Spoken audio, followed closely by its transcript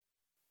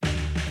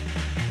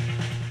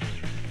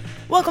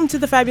Welcome to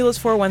the Fabulous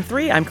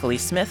 413. I'm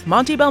Khalees Smith.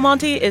 Monty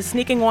Belmonte is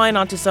sneaking wine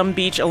onto some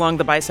beach along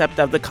the bicep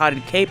of the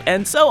Cotted Cape,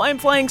 and so I'm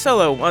flying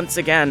solo once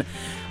again.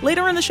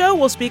 Later in the show,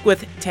 we'll speak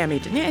with Tammy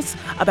Denise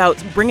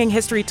about bringing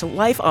history to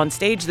life on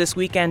stage this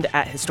weekend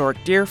at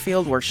Historic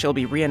Deerfield, where she'll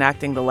be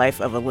reenacting the life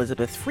of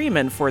Elizabeth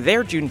Freeman for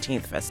their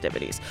Juneteenth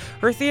festivities.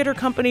 Her theater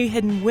company,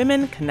 Hidden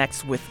Women,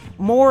 connects with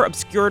more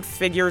obscured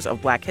figures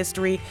of Black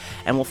history,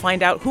 and we'll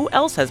find out who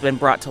else has been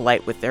brought to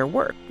light with their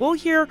work. We'll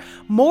hear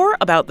more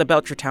about the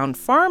Belchertown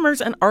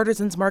Farmers and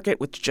Artisans Market,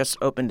 which just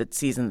opened its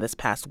season this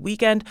past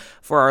weekend.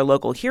 For our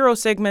local hero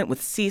segment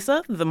with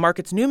CISA, the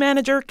market's new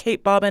manager,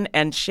 Kate Bobbin,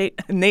 and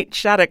Nate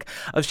Shattuck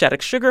of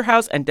Shattuck Sugar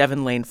House and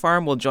Devon Lane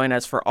Farm will join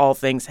us for all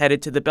things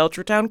headed to the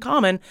Belchertown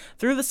Common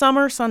through the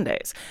summer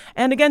Sundays.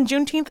 And again,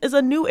 Juneteenth is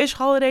a new-ish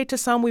holiday to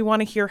some. We want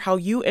to hear how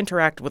you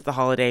interact with the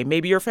holiday.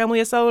 Maybe your family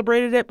has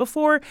celebrated it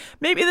before.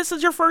 Maybe this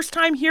is your first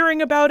time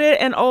hearing about it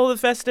and all the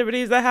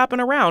festivities that happen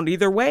around.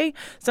 Either way,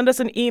 send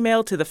us an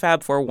email to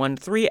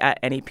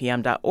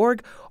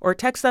thefab413@nepm.org or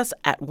text us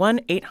at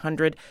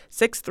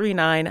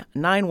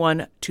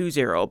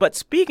 1-800-639-9120. But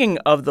speaking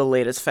of the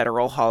latest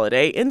federal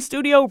holiday, in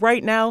studio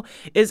right now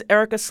is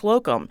Erica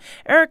Slocum.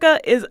 Erica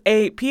is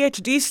a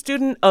PhD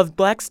student of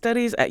Black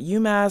Studies at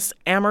UMass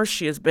Amherst.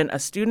 She has been a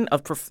student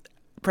of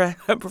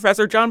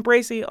Professor John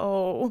Bracey,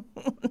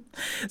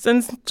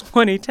 since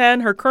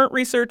 2010. Her current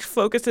research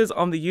focuses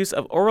on the use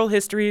of oral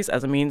histories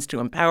as a means to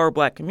empower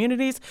Black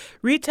communities,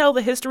 retell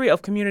the history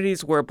of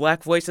communities where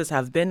Black voices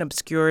have been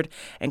obscured,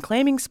 and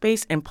claiming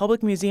space in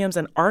public museums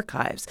and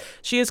archives.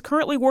 She is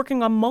currently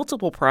working on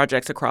multiple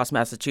projects across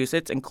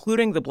Massachusetts,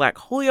 including the Black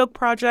Holyoke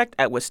Project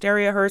at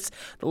Wisteria Hearst,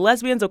 the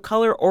Lesbians of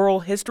Color Oral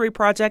History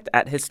Project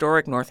at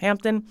Historic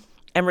Northampton,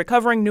 and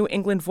Recovering New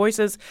England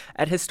Voices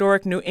at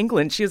Historic New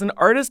England. She is an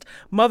artist,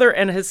 mother,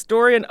 and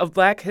historian of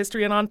Black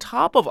history. And on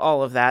top of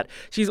all of that,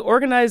 she's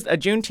organized a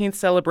Juneteenth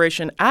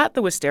celebration at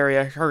the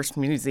Wisteria Hearst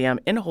Museum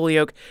in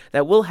Holyoke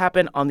that will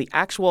happen on the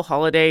actual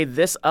holiday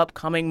this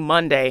upcoming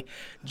Monday.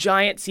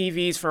 Giant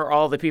CVs for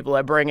all the people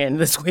I bring in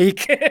this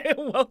week.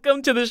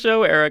 Welcome to the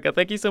show, Erica.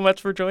 Thank you so much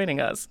for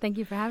joining us. Thank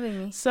you for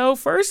having me. So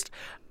first,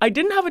 I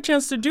didn't have a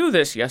chance to do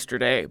this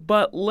yesterday,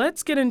 but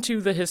let's get into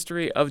the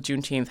history of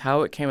Juneteenth,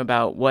 how it came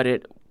about, what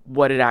it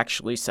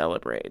actually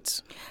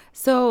celebrates.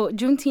 So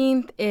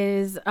Juneteenth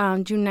is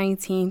June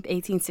 19th,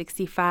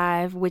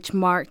 1865, which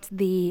marked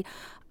the,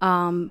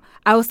 I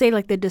would say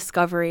like the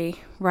discovery,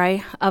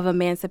 right, of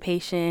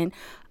emancipation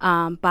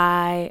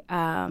by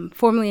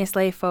formerly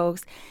enslaved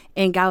folks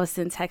in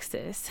Galveston,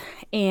 Texas.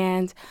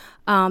 And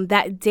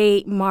that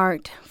date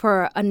marked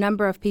for a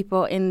number of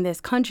people in this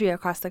country,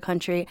 across the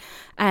country,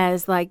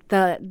 as like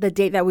the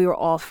date that we were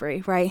all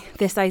free, right?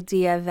 This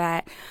idea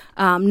that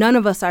none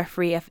of us are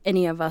free if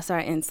any of us are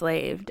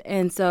enslaved.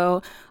 And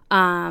so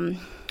I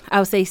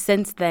would say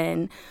since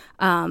then,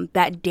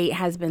 that date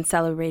has been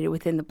celebrated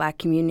within the Black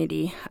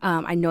community.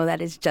 I know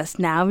that it's just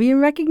now being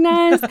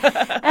recognized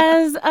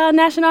as a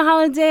national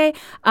holiday,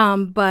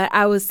 but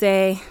I would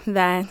say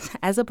that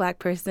as a Black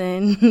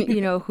person,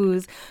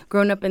 who's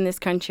grown up in this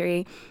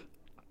country,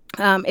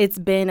 it's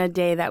been a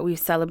day that we've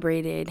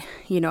celebrated,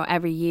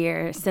 every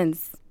year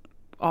since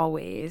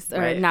always, or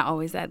right. Not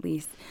always, at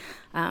least,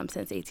 since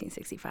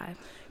 1865.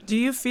 Do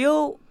you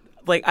feel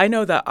like, I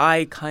know that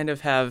I kind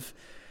of have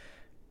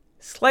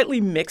slightly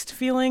mixed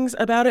feelings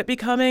about it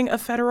becoming a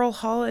federal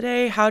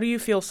holiday. How do you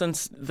feel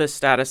since the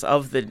status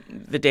of the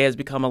day has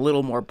become a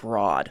little more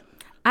broad?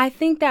 I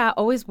think that I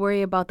always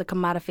worry about the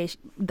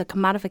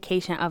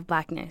commodification of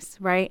Blackness,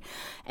 right?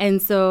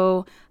 And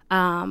so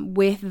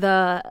with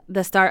the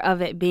start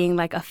of it being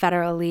like a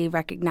federally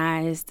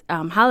recognized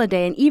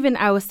holiday, and even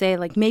I would say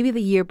like maybe the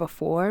year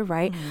before,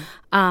 right?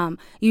 Mm-hmm.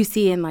 You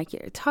see in like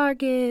your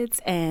Targets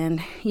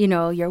and,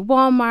 your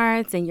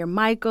Walmarts and your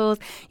Michaels,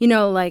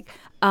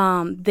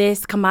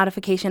 this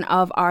commodification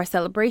of our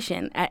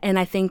celebration. And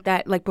I think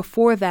that like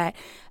before that,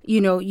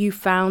 you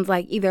found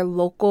like either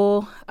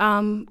local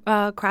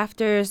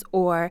crafters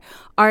or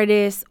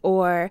artists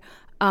or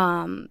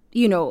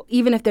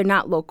even if they're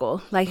not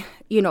local, like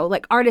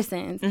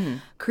artisans, mm-hmm.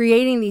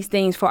 creating these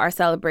things for our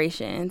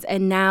celebrations.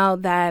 And now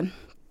that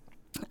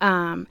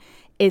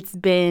it's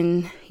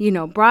been,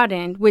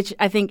 broadened, which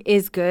I think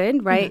is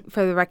good, right, mm-hmm.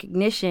 for the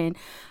recognition,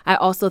 I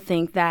also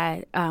think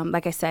that,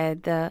 like I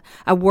said,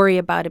 I worry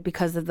about it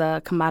because of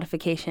the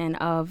commodification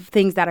of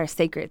things that are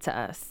sacred to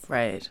us.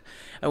 Right.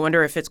 I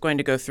wonder if it's going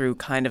to go through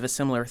kind of a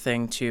similar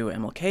thing to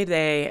MLK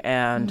Day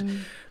and mm-hmm.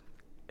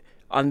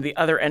 on the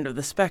other end of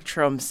the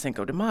spectrum,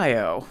 Cinco de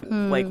Mayo,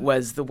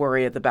 was the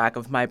worry at the back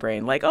of my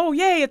brain. Like, oh,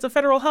 yay, it's a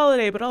federal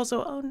holiday, but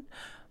also, oh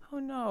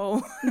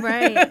no.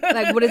 Right.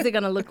 Like, what is it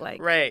going to look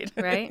like? Right.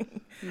 Right?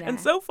 Yeah. And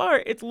so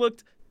far, it's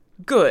looked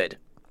good.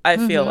 I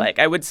feel like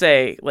I would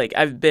say, like,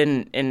 I've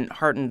been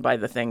heartened by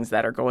the things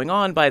that are going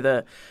on, by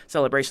the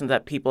celebrations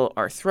that people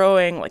are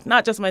throwing, like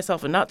not just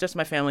myself and not just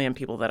my family and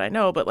people that I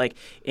know, but like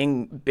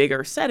in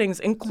bigger settings,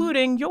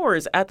 including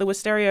yours at the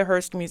Wisteria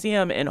Hearst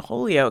Museum in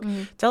Holyoke.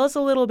 Tell us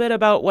a little bit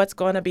about what's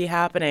going to be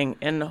happening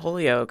in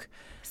Holyoke.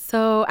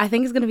 So I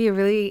think it's going to be a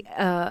really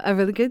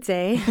good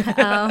day.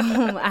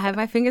 I have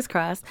my fingers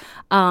crossed.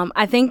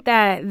 I think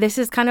that this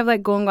is kind of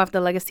like going off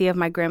the legacy of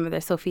my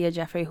grandmother, Sophia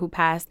Jeffrey, who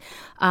passed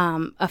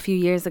a few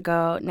years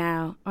ago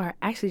now, or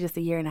actually just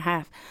a year and a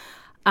half.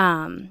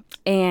 And,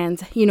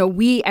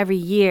 we every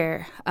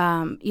year,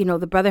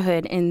 the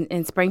Brotherhood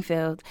in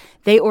Springfield,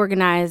 they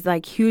organize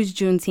like huge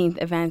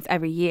Juneteenth events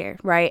every year,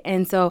 right?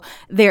 And so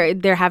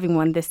they're having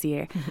one this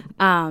year.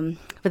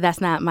 But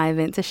that's not my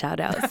event to shout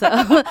out.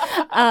 So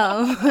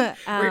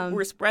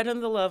we're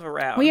spreading the love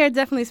around. We are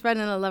definitely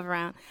spreading the love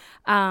around.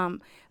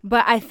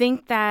 But I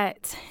think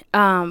that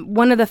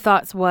one of the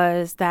thoughts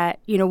was that,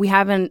 we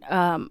have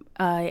a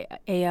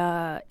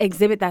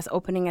exhibit that's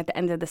opening at the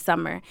end of the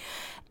summer.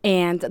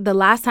 And the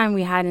last time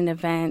we had an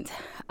event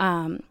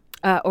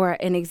or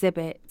an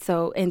exhibit,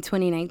 so in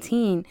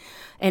 2019,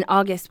 in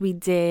August, we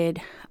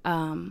did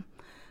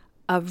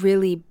a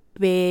really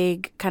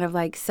big kind of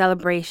like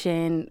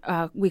celebration.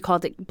 We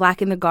called it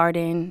Black in the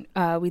Garden.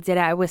 We did it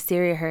at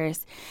Wisteria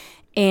Hearst.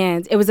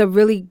 And it was a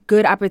really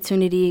good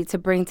opportunity to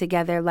bring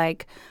together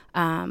like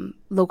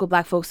local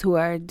Black folks who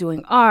are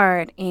doing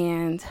art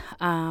and,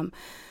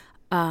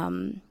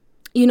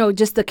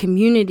 just the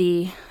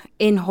community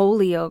in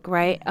Holyoke,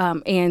 right,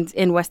 and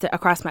in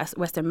across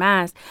Western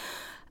Mass,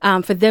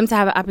 for them to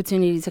have an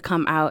opportunity to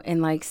come out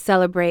and like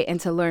celebrate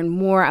and to learn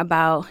more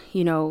about,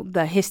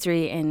 the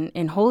history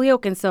in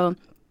Holyoke. And so,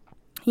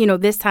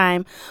 this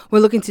time we're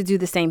looking to do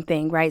the same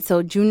thing, right?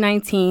 So June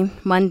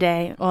 19th,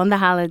 Monday, on the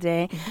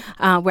holiday,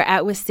 we're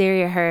at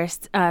Wisteria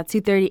Hearst,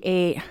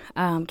 238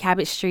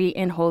 Cabot Street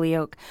in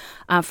Holyoke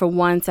from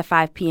 1 to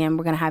 5 p.m.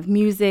 We're going to have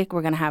music.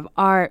 We're going to have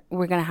art.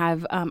 We're going to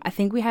have, I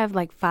think we have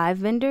like 5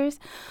 vendors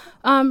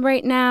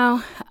right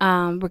now.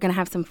 We're going to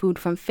have some food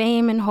from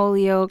Fame in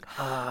Holyoke.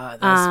 So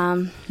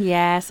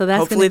that's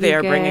hopefully they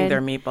are good. Bringing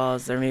their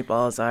meatballs. Their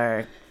meatballs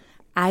are...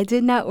 I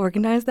did not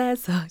organize that,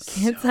 so I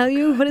can't tell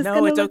you what it's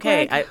going to look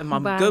okay. like.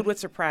 I'm good with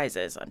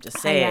surprises. I'm just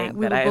saying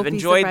we that will I have both be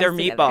enjoyed their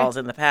surprised meatballs together.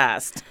 in the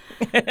past.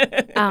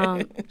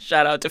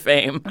 Shout out to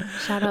Fame.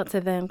 Shout out to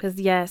them because,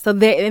 so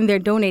they're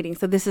donating.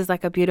 So this is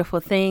like a beautiful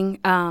thing.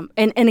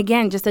 And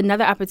again, just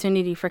another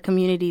opportunity for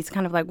communities to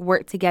kind of like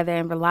work together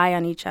and rely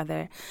on each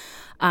other.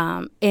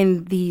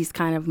 In these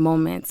kind of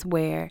moments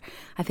where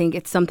I think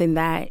it's something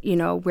that,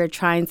 we're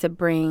trying to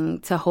bring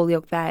to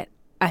Holyoke that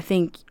I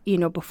think,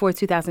 before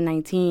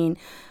 2019,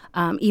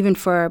 even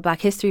for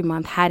Black History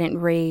Month, hadn't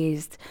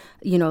raised,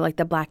 like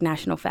the Black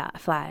national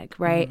flag,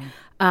 right?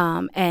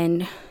 Mm-hmm.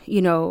 And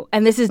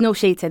this is no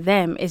shade to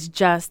them. It's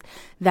just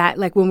that,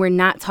 like, when we're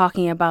not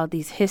talking about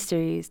these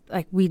histories,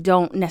 like, we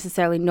don't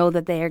necessarily know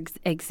that they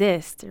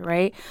exist,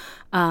 right?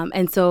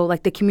 And so,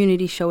 like, the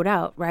community showed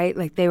out, right?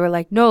 Like, they were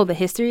like, no, the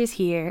history is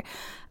here.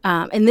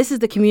 And this is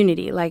the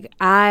community. Like,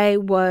 I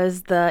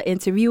was the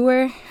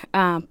interviewer,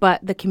 but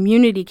the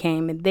community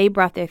came and they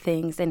brought their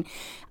things. And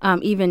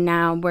even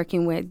now I'm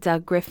working with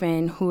Doug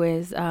Griffin, who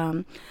is,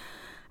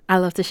 I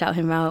love to shout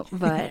him out,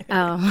 but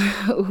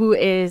who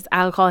is,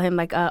 I'll call him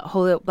like a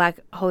Black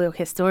Holyoke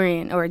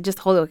historian or just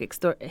Holyoke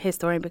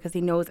historian because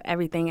he knows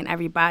everything and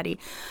everybody.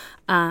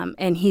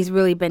 And he's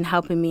really been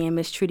helping me, and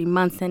Miss Trudy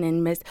Munson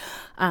and Miss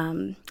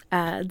Diane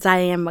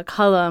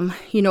McCullum,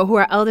 who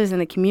are elders in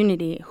the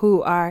community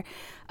who are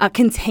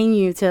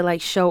continue to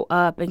like show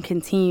up and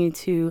continue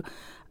to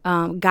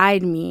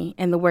guide me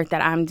in the work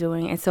that I'm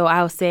doing. And so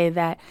I'll say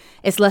that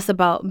it's less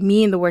about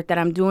me and the work that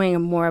I'm doing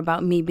and more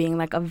about me being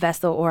like a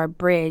vessel or a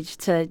bridge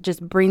to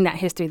just bring that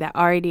history that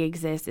already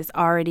exists. It's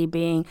already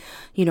being,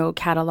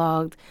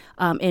 cataloged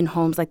in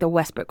homes like the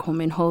Westbrook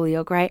home in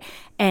Holyoke, right?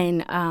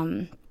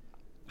 And,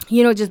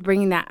 just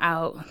bringing that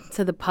out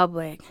to the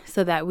public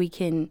so that we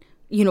can,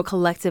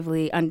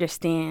 collectively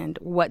understand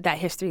what that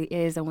history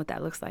is and what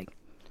that looks like.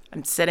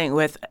 I'm sitting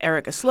with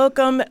Erica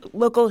Slocum,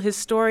 local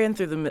historian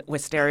through the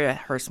Wisteria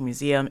Hearst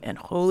Museum in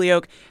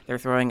Holyoke. They're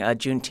throwing a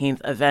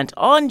Juneteenth event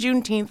on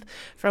Juneteenth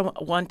from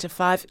 1 to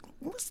 5.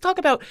 Let's talk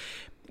about,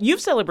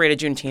 you've celebrated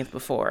Juneteenth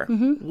before.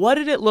 Mm-hmm. What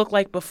did it look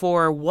like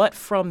before? What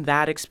from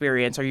that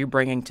experience are you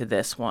bringing to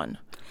this one?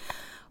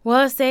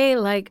 Well, I'll say,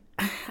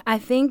 I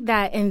think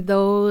that in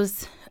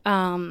those...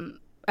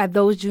 at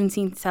those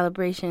Juneteenth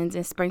celebrations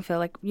in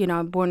Springfield,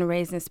 I'm born and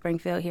raised in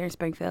Springfield, here in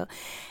Springfield.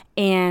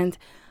 And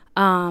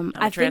I'm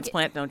a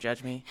transplant, don't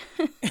judge me.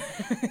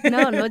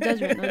 No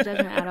judgment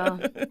at all.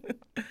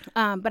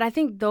 But I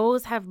think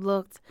those have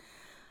looked,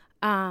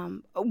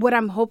 what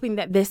I'm hoping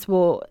that this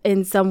will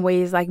in some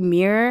ways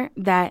mirror,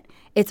 that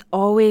it's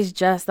always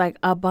just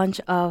a bunch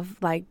of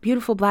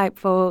beautiful Black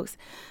folks,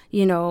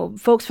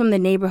 folks from the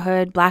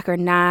neighborhood, Black or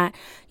not,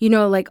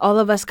 all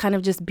of us kind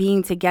of just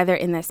being together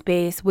in that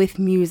space with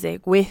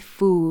music, with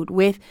food,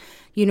 with,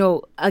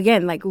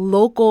 again,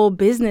 local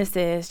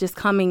businesses just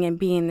coming and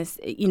being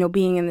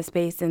in the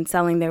space and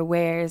selling their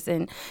wares,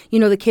 and,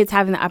 the kids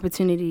having the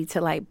opportunity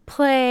to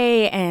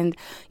play and,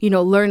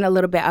 learn a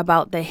little bit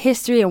about the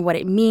history and what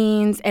it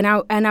means. And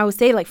I would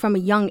say from a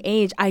young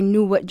age, I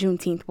knew what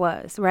Juneteenth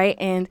was, right?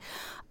 And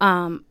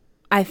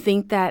I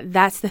think that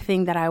that's the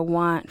thing that I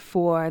want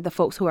for the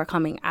folks who are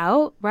coming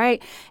out,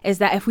 right? Is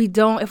that if we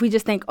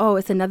just think, oh,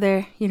 it's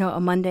another, a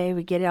Monday,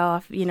 we get it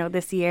off,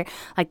 this year,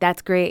 like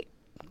that's great.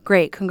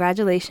 Great.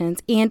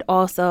 Congratulations. And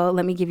also,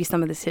 let me give you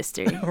some of this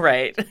history.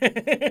 Right.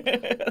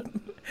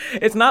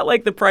 It's not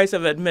like the price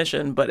of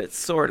admission, but it's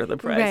sort of the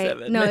price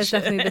of admission. No, it's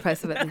definitely the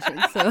price of admission.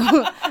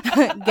 So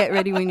get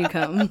ready when you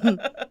come.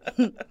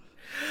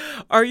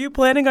 Are you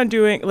planning on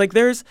doing, like,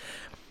 there's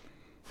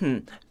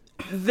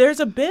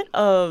a bit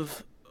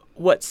of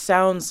what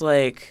sounds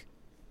like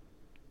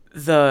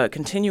the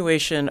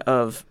continuation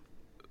of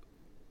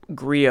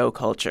griot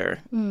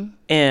culture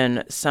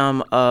in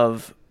some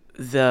of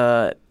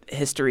the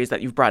histories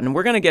that you've brought in.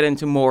 We're going to get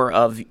into more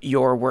of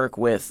your work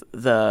with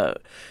the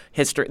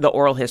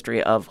oral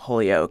history of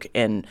Holyoke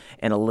in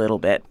a little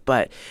bit.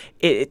 But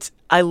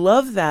I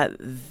love that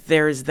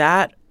there's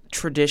that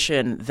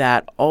tradition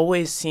that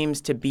always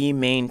seems to be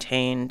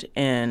maintained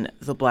in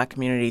the Black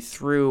community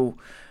through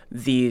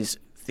these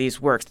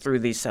works, through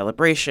these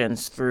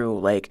celebrations, through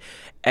like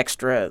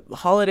extra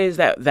holidays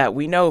that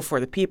we know for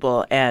the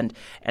people, and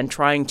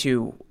trying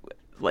to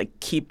like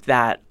keep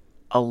that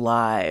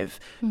alive.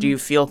 Do you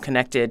feel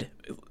connected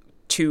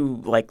to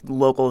like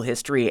local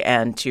history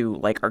and to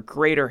like our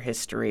greater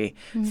history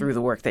through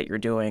the work that you're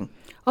doing?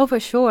 Oh,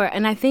 for sure.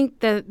 And I think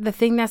the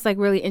thing that's like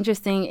really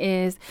interesting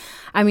is,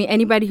 I mean,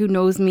 anybody who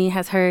knows me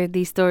has heard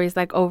these stories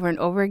like over and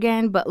over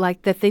again. But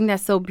like the thing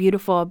that's so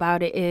beautiful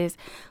about it is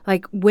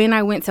like when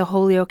I went to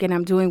Holyoke and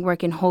I'm doing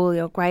work in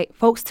Holyoke, right?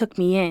 Folks took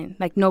me in,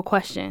 like no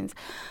questions.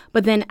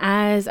 But then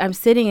as I'm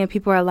sitting and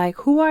people are like,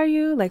 who are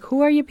you? Like,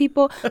 who are you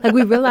people? Like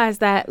we realize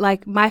that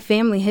like my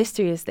family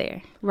history is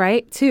there,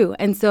 right? Too.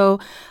 And so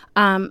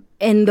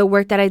in the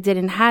work that I did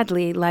in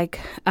Hadley, like,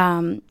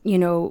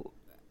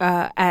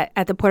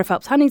 at the Porter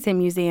Phelps Huntington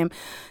Museum,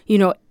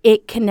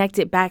 it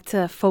connected back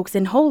to folks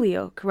in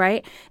Holyoke,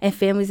 right? And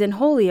families in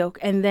Holyoke.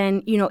 And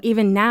then,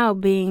 even now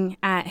being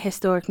at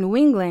Historic New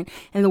England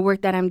and the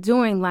work that I'm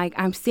doing, like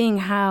I'm seeing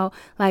how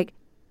like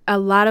a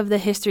lot of the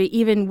history,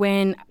 even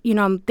when,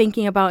 I'm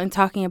thinking about and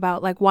talking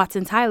about like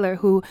Watson Tyler,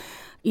 who,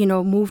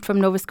 moved from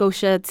Nova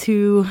Scotia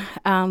to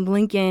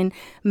Lincoln,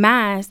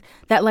 Mass,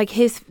 that like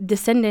his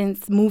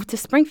descendants moved to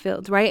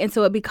Springfield, right? And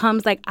so it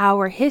becomes like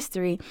our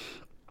history.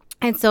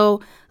 And so,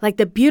 like,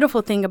 the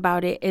beautiful thing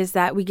about it is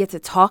that we get to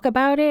talk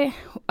about it.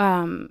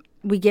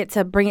 We get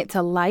to bring it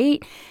to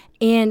light.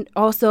 And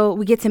also,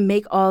 we get to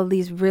make all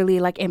these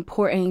really, like,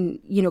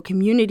 important,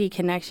 community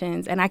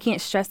connections. And I can't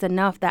stress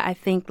enough that I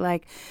think,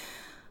 like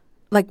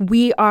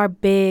we are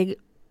big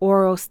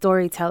oral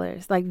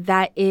storytellers. Like,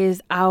 that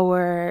is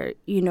our,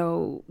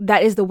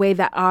 that is the way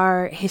that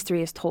our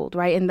history is told,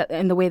 right?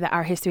 And the way that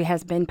our history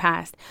has been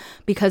passed.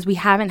 Because we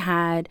haven't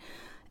had,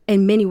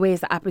 in many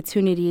ways, the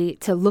opportunity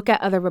to look at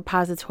other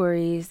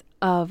repositories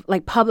of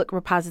like public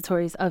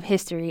repositories of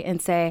history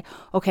and say,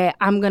 okay,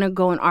 I'm going to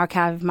go and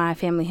archive my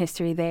family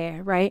history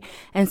there. Right.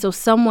 And so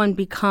someone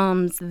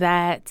becomes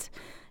that,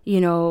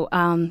 so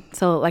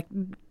like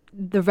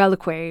the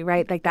reliquary,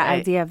 right? Like that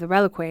idea of the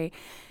reliquary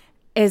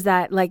is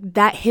that like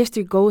that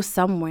history goes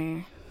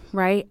somewhere.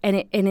 Right. And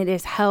it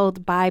is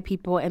held by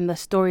people and the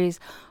stories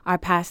are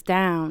passed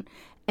down.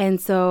 And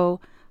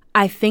so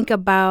I think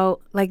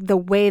about like the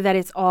way that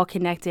it's all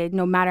connected,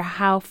 no matter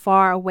how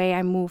far away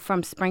I move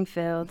from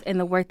Springfield and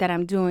the work that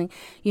I'm doing.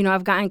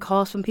 I've gotten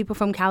calls from people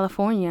from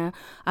California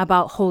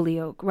about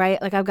Holyoke,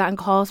 right? Like I've gotten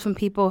calls from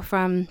people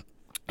from,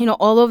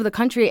 all over the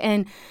country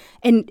and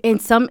in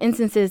some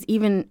instances,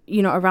 even,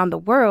 around the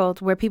world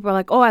where people are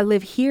like, oh, I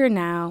live here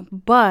now,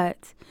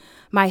 but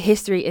my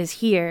history is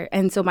here.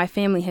 And so my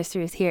family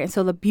history is here. And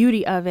so the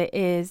beauty of it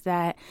is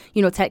that,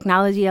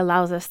 technology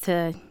allows us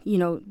to,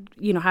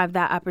 have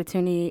that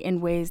opportunity in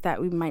ways that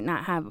we might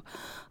not have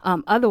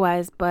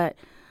otherwise. But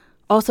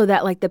also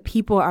that like the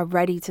people are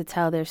ready to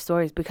tell their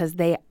stories because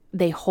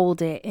they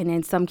hold it. And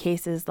in some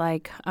cases,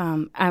 like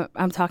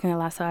I'm talking a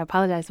lot, so I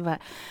apologize.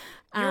 But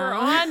you're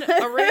on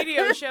a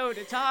radio show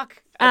to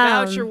talk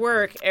about your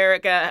work,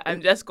 Erica.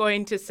 I'm just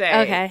going to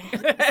say.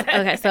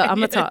 Okay, so I'm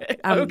going to talk.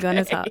 I'm going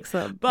to talk,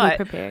 so be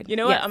prepared. You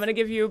know what? I'm going to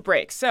give you a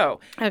break. So,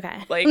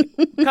 okay.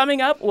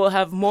 Coming up, we'll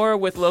have more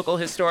with local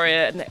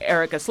historian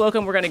Erica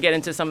Slocum. We're going to get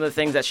into some of the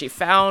things that she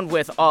found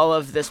with all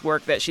of this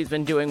work that she's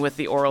been doing with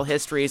the oral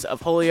histories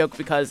of Holyoke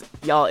because,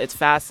 y'all, it's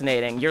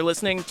fascinating. You're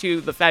listening to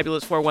The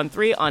Fabulous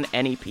 413 on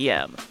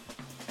NEPM.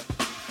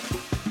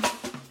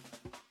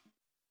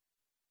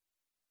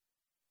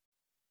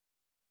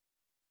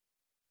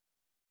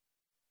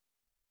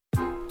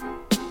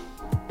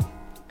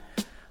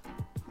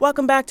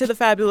 Welcome back to the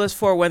Fabulous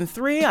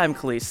 413. I'm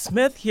Khalees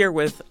Smith here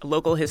with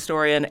local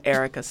historian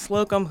Erica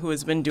Slocum, who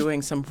has been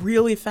doing some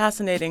really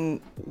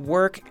fascinating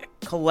work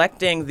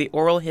collecting the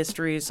oral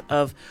histories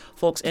of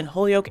folks in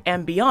Holyoke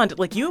and beyond.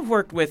 Like, you've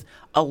worked with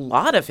a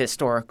lot of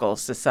historical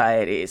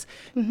societies.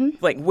 Mm-hmm.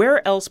 Like,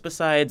 where else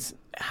besides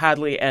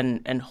Hadley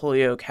and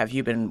Holyoke have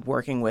you been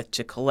working with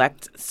to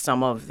collect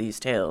some of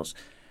these tales?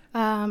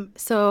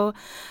 So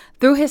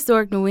through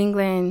Historic New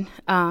England,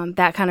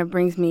 that kind of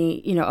brings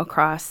me,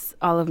 across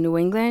all of New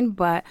England.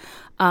 But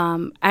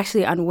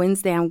actually on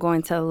Wednesday, I'm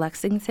going to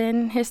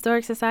Lexington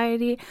Historic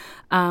Society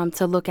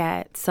to look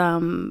at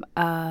some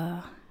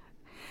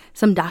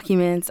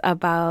documents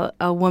about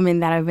a woman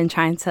that I've been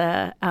trying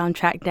to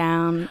track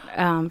down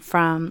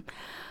from.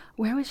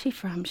 Where was she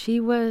from? She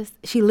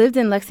lived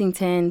in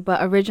Lexington,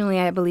 but originally,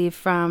 I believe,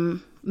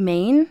 from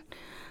Maine.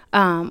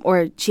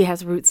 Or she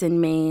has roots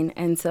in Maine.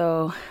 And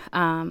so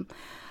I'm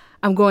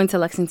going to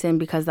Lexington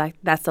because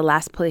that's the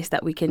last place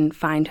that we can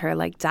find her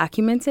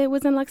documented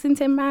was in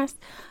Lexington, Mass.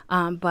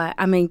 But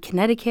I'm in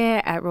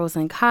Connecticut at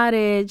Roseland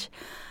Cottage.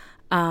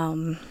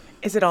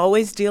 Is it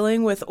always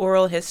dealing with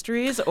oral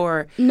histories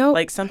or no?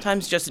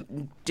 Sometimes just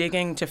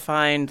digging to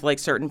find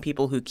certain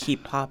people who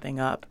keep popping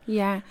up?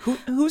 Yeah.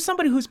 Who's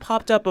somebody who's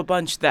popped up a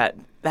bunch that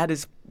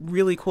is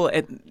really cool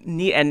and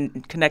neat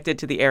and connected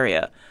to the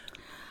area?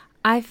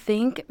 I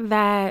think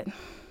that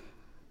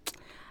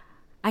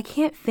I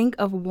can't think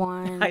of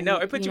one. I know,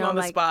 I put you on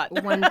the spot.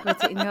 No,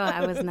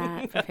 I was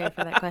not prepared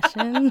for that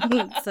question.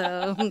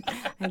 So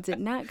I did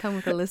not come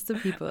with a list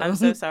of people. I'm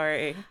so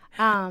sorry.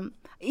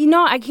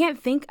 I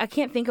can't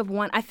think of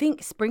one. I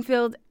think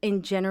Springfield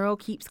in general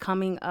keeps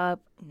coming up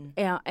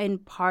in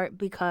part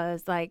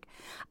because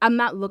I'm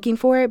not looking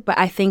for it, but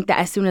I think that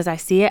as soon as I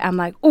see it, I'm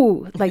like,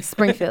 ooh,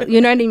 Springfield.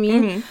 You know what I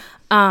mean?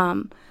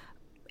 Mm-hmm.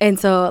 And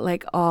so,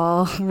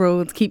 all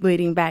roads keep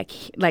leading back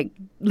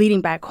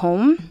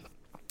home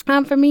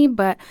for me.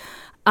 But,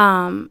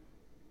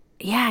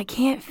 I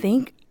can't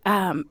think.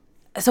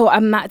 So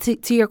I'm not,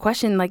 to your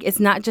question, it's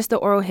not just the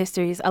oral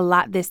histories. A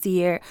lot this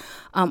year,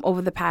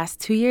 over the past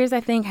 2 years, I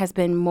think, has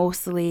been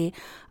mostly,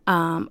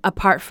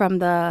 apart from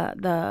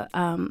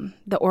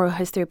the Oral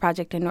History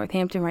Project in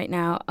Northampton right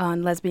now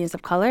on lesbians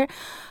of color,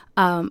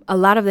 a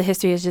lot of the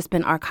history has just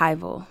been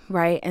archival,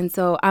 right? And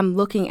so I'm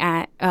looking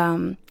at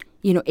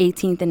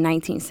 18th and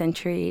 19th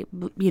century,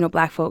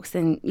 Black folks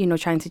and,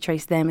 trying to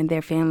trace them and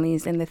their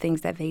families and the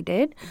things that they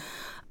did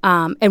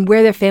and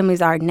where their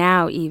families are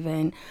now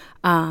even.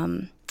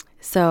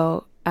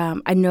 So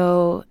I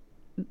know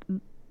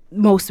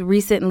most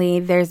recently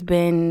there's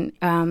been,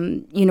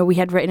 we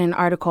had written an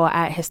article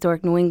at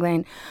Historic New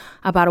England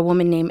about a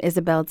woman named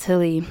Isabel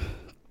Tilley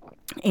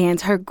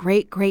and her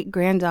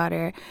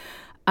great-great-granddaughter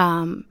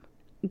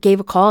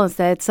gave a call and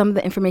said some of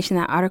the information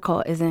in that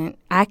article isn't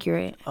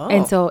accurate. Oh.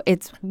 And so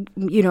it's,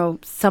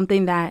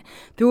 something that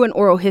through an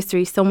oral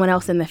history, someone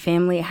else in the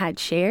family had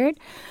shared.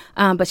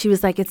 But she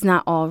was like, it's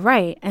not all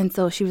right. And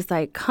so she was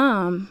like,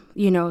 come,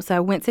 so I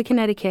went to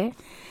Connecticut,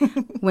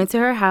 went to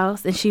her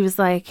house, and she was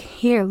like,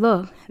 here,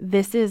 look,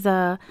 this is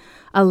a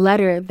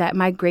letter that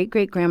my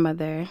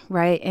great-great-grandmother,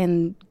 right,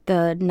 in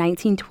the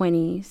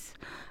 1920s,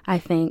 I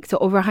think, so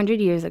over 100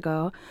 years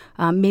ago,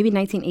 maybe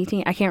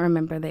 1918, I can't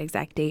remember the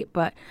exact date,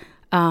 but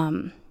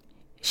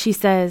she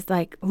says,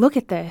 look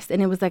at this.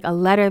 And it was a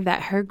letter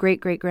that her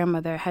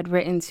great-great-grandmother had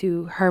written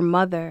to her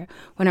mother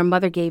when her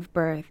mother gave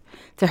birth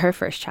to her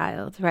first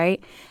child,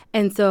 right?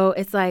 And so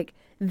it's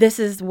this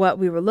is what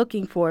we were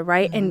looking for,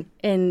 right? Mm-hmm.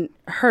 And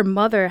her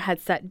mother had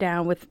sat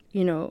down with,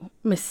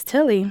 Miss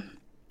Tilley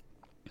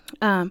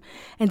and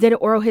did an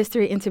oral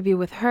history interview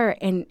with her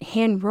and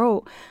hand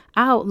wrote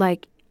out,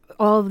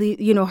 all the,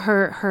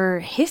 her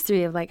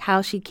history of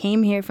how she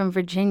came here from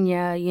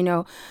Virginia,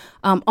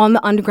 on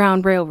the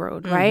Underground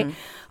Railroad, right?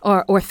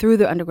 Mm-hmm. Or through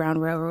the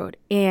Underground Railroad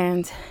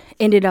and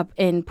ended up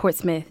in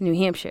Portsmouth, New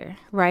Hampshire,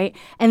 right?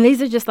 And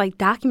these are just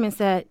documents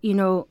that,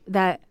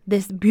 that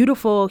this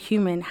beautiful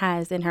human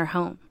has in her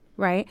home,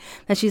 right?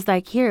 That she's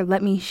here,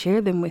 let me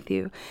share them with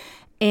you.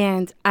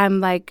 And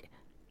I'm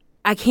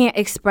I can't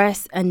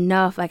express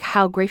enough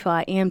how grateful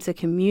I am to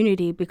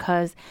community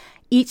because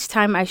each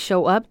time I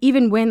show up,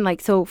 even when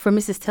so for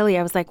Mrs. Tilley,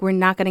 I was we're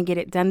not going to get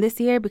it done this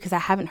year because I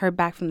haven't heard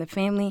back from the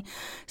family.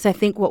 So I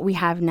think what we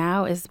have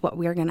now is what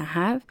we're going to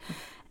have.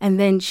 And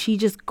then she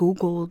just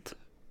Googled,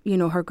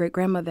 her great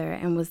grandmother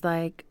and was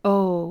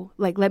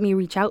let me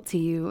reach out to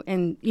you.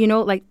 And,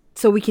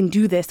 so we can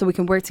do this, so we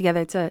can work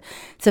together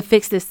to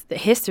fix the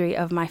history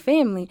of my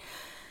family.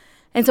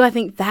 And so I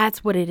think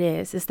that's what it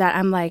is that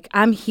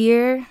I'm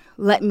here.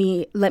 Let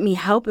me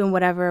help in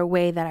whatever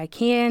way that I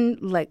can.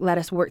 Let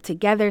us work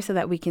together so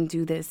that we can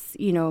do this,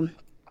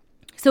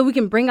 so we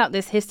can bring out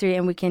this history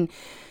and we can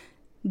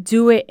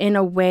do it in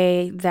a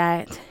way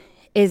that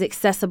is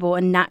accessible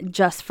and not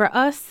just for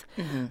us,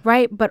 mm-hmm.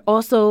 right? But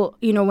also,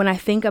 when I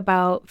think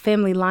about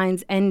family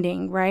lines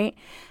ending, right?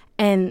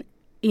 And,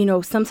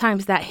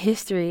 sometimes that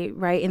history,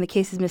 right, in the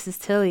case of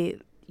Mrs. Tilley,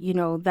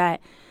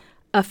 that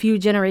a few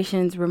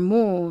generations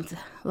removed,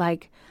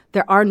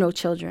 there are no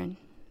children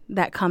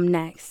that come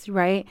next,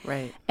 right?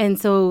 Right. And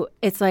so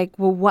it's well,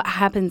 what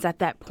happens at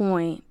that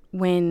point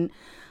when,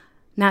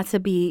 not to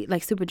be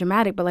super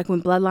dramatic, but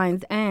when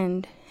bloodlines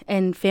end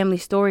and family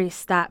stories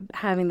stop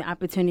having the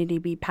opportunity to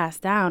be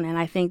passed down? And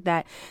I think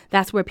that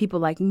that's where people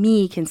like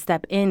me can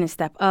step in and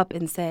step up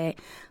and say,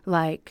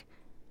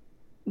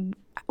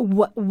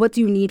 what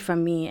do you need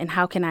from me, and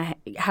how can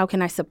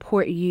I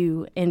support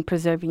you in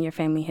preserving your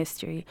family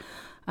history?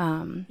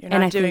 You're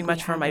not doing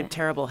much for my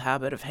terrible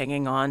habit of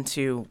hanging on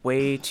to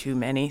way too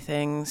many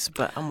things,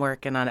 but I'm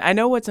working on it. I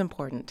know what's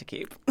important to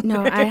keep.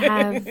 No, I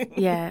have,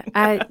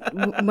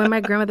 when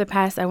my grandmother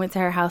passed, I went to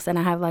her house and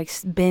I have like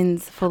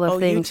bins full of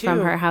things from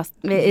her house.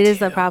 It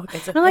is a problem.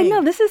 I'm like,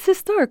 no, this is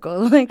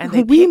historical. Like, and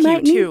they we pick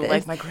might you need too. this.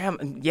 Like my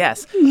grandma,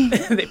 yes,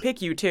 they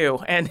pick you too.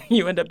 And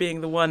you end up being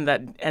the one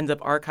that ends up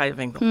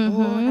archiving the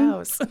whole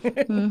house.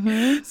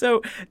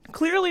 So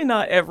clearly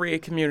not every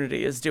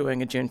community is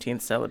doing a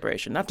Juneteenth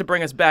celebration. Not to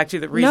bring us back to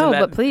the reason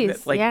but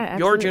please.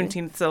 Your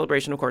Juneteenth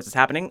celebration, of course, is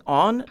happening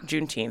on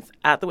Juneteenth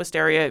at the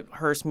Wisteria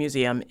Hearst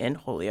Museum in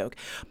Holyoke.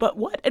 But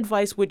what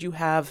advice would you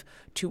have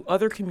to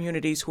other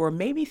communities who are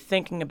maybe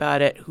thinking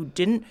about it, who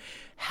didn't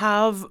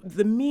have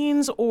the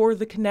means or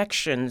the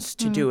connections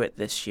to do it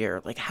this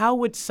year? Like, how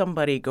would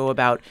somebody go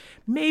about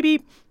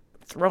maybe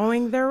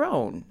throwing their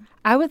own?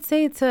 I would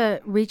say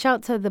to reach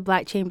out to the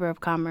Black Chamber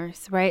of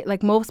Commerce, right?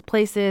 Like most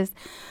places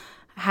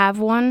have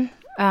one.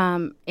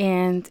 Or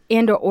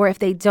if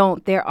they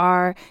don't, there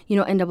are,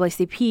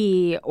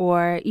 NAACP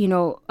or,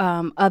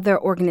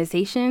 other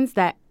organizations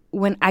that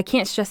when I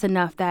can't stress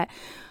enough that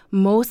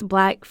most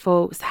Black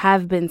folks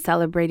have been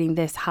celebrating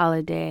this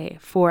holiday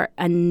for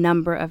a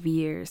number of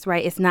years,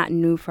 right? It's not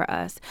new for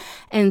us.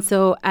 And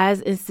so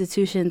as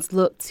institutions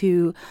look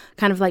to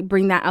kind of like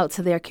bring that out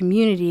to their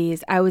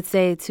communities, I would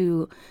say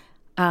to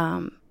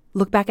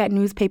look back at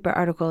newspaper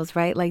articles,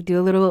 right? Like do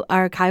a little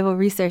archival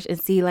research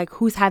and see like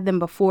who's had them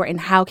before and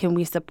how can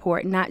we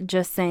support, not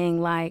just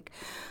saying like,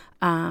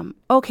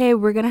 okay,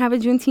 we're going to have a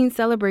Juneteenth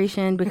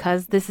celebration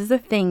because this is a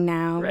thing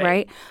now,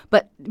 right?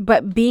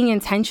 But being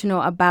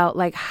intentional about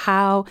like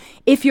how,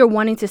 if you're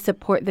wanting to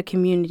support the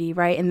community,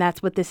 right? And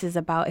that's what this is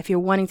about. If you're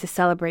wanting to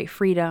celebrate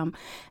freedom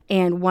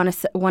and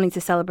wanting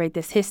to celebrate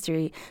this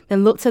history,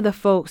 then look to the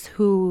folks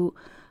who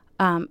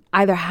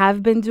either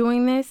have been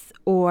doing this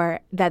or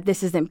that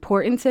this is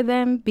important to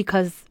them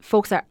because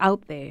folks are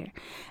out there.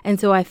 And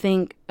so I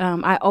think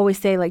I always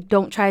say, like,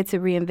 don't try to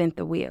reinvent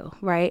the wheel,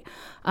 right?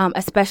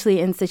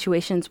 Especially in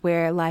situations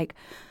where, like,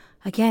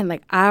 again,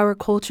 like our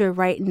culture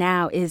right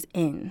now is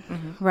in,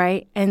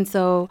 right? And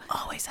so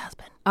always has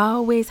been.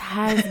 Always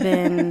has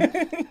been.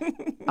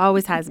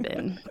 Always has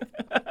been.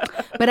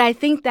 But I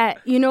think that,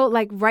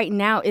 like right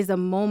now is a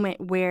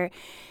moment where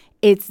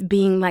it's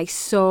being like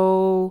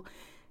so...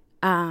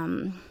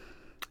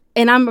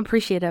 and I'm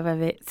appreciative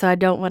of it, so I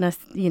don't want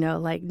to,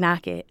 like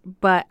knock it.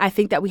 But I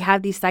think that we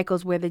have these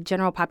cycles where the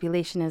general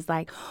population is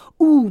like,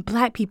 ooh,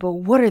 Black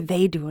people, what are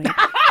they doing?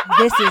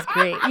 This is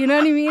great. You know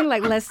what I mean?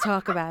 Like, let's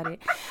talk about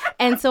it.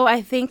 And so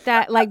I think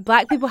that, like,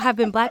 Black people have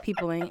been Black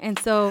peopling. And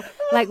so,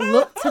 like,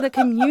 look to the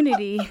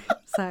community.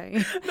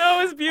 Sorry.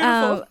 That was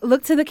beautiful.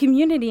 Look to the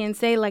community and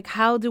say, like,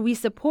 how do we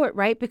support,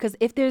 right? Because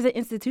if there's an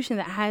institution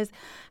that has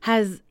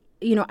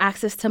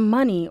access to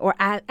money or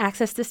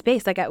access to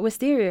space, like at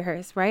Wisteria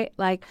Hearst, right?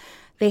 Like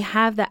they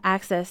have the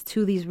access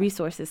to these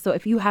resources. So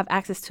if you have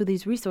access to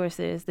these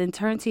resources, then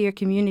turn to your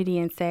community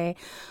and say,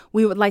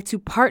 we would like to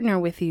partner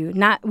with you.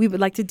 Not we would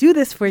like to do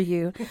this for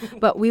you,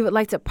 but we would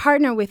like to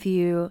partner with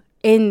you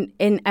in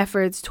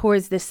efforts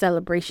towards this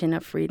celebration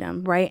of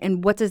freedom, right?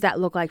 And what does that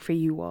look like for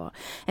you all?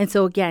 And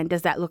so again,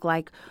 does that look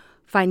like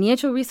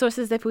financial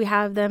resources if we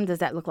have them? Does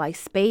that look like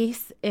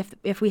space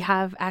if we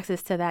have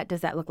access to that? Does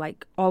that look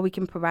like all we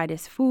can provide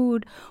is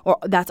food, or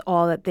that's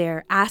all that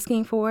they're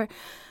asking for?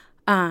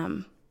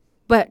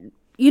 But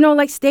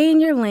like stay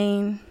in your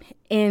lane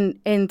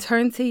and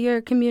turn to your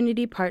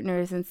community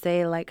partners and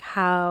say like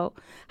how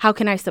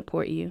can I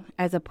support you,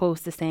 as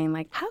opposed to saying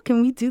like how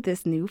can we do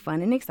this new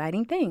fun and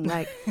exciting thing,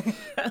 like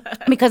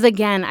because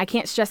again I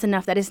can't stress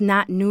enough that it's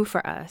not new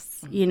for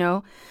us,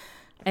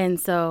 And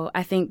so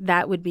I think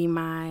that would be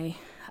my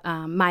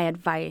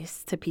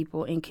advice to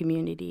people in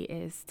community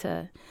is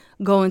to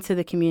go into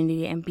the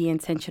community and be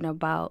intentional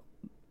about,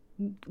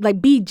 like,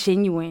 be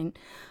genuine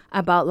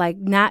about, like,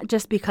 not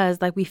just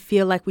because, like, we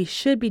feel like we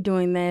should be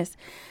doing this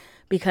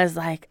because,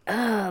 like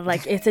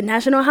it's a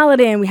national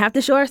holiday and we have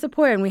to show our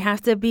support and we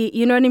have to be,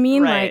 you know what I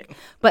mean? Right.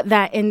 Like,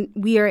 but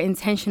we are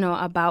intentional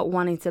about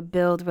wanting to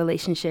build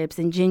relationships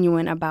and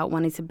genuine about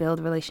wanting to build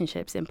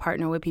relationships and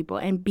partner with people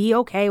and be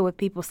okay with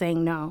people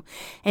saying no.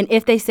 And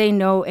if they say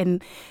no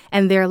and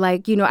they're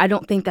like, I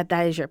don't think that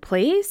is your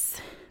place,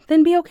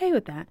 then be okay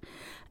with that.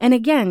 And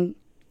again,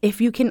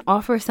 if you can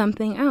offer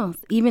something else,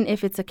 even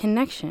if it's a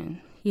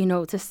connection,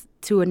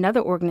 to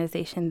another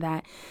organization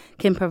that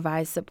can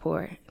provide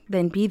support,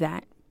 then be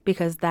that,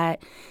 because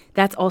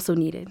that's also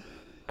needed.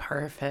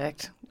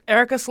 Perfect.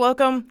 Erica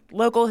Slocum,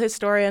 local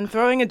historian,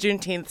 throwing a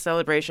Juneteenth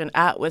celebration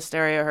at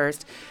Wisteria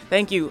Hearst.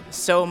 Thank you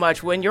so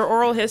much. When your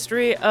oral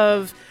history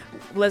of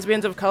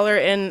lesbians of color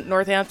in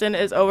Northampton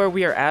is over,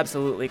 we are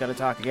absolutely going to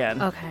talk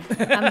again. Okay,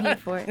 I'm here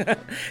for it.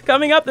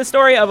 Coming up, the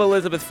story of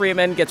Elizabeth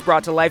Freeman gets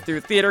brought to life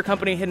through theater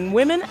company Hidden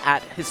Women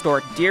at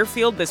historic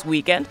Deerfield this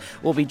weekend.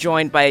 We'll be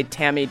joined by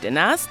Tammy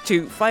Dinas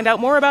to find out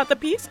more about the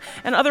piece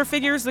and other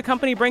figures the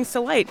company brings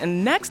to light.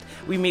 And next,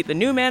 we meet the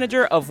new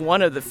manager of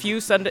one of the few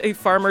Sunday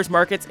farmers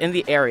markets in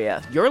the area.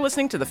 You're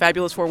listening to The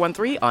Fabulous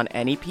 413 on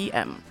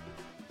NEPM.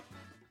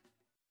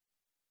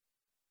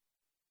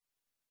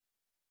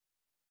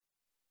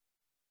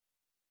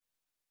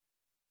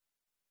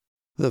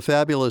 The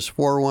Fabulous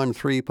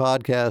 413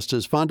 podcast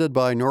is funded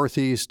by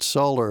Northeast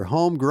Solar,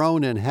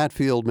 homegrown in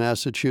Hatfield,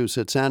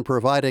 Massachusetts, and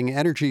providing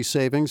energy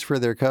savings for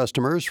their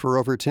customers for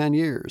over 10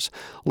 years.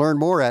 Learn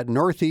more at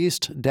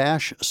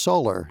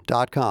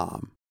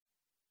northeast-solar.com.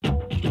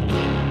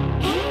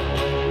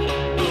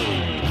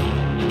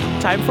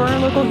 Time for our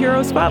local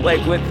hero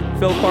spotlight with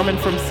Phil Corman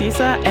from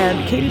CISA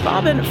and Katie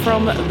Bobbin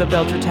from the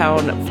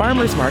Belchertown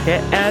Farmers Market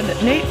and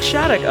Nate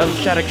Shattuck of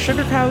Shattuck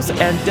Sugar House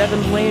and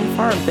Devon Lane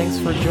Farm. Thanks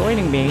for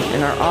joining me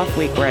in our off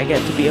week where I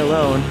get to be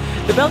alone.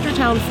 The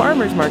Belchertown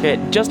Farmers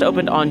Market just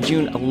opened on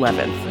June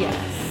 11th. Yes.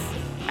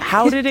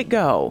 How did it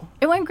go?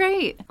 It went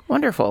great.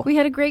 Wonderful. We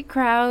had a great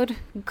crowd.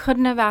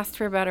 Couldn't have asked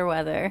for better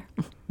weather.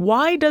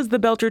 Why does the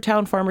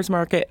Belchertown Farmers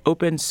Market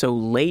open so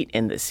late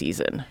in the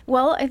season?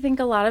 Well, I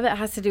think a lot of it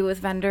has to do with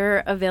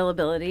vendor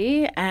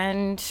availability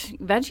and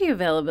veggie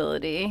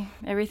availability.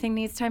 Everything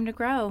needs time to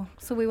grow,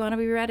 so we want to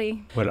be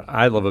ready. What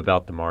I love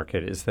about the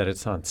market is that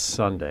it's on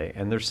Sunday,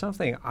 and there's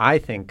something I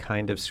think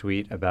kind of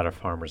sweet about a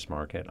farmer's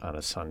market on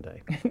a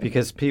Sunday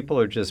because people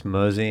are just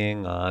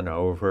moseying on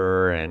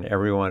over and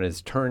everyone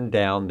has turned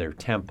down their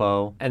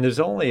tempo. And there's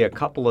only a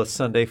couple of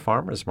Sunday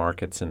farmers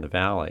markets in the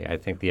valley. I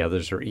think the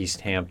others are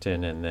East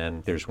Hampton, and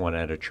then there's one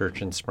at a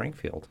church in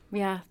Springfield.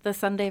 Yeah, the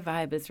Sunday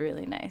vibe is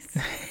really nice.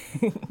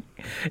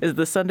 Is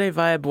the Sunday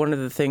vibe one of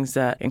the things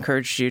that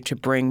encouraged you to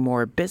bring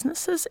more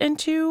businesses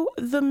into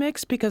the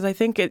mix? Because I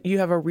think you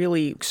have a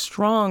really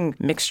strong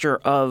mixture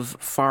of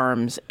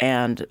farms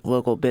and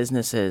local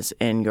businesses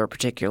in your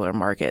particular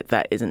market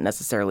that isn't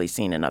necessarily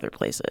seen in other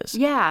places.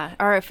 Yeah,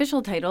 our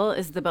official title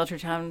is the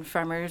Belchertown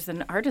Farmers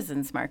and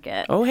Artisans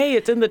Market. Oh, hey,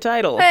 it's in the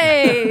title.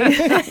 Hey!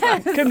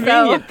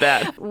 Convenient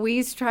that.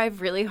 We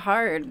strive really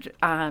hard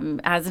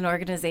as an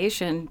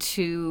organization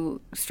to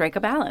strike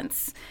a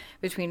balance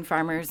between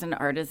farmers and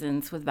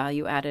artisans with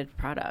value-added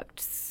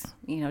products.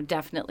 You know,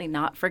 definitely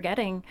not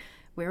forgetting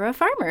we're a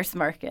farmer's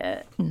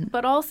market,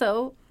 but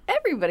also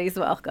everybody's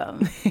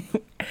welcome.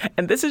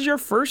 And this is your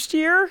first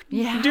year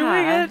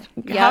doing it?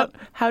 Yep.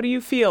 How do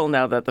you feel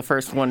now that the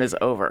first one is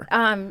over?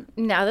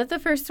 Now that the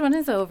first one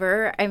is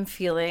over, I'm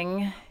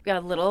feeling a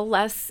little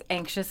less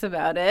anxious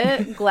about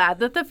it. Glad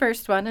that the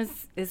first one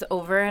is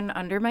over and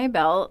under my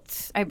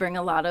belt. I bring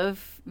a lot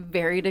of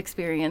varied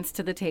experience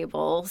to the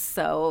table,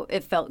 so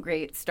it felt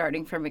great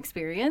starting from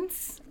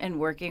experience and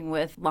working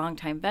with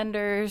longtime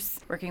vendors,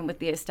 working with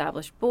the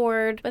established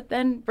board, but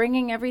then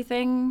bringing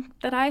everything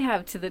that I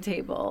have to the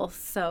table.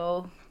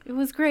 So it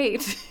was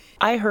great.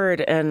 I heard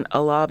in a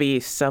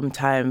lobby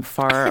sometime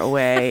far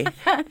away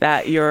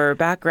that your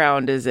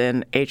background is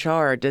in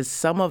HR. Does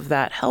some of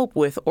that help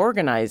with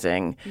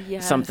organizing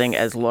something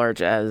as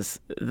large as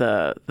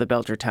the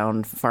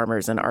Belchertown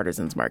Farmers and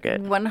Artisans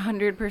Market?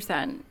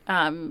 100%.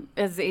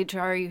 As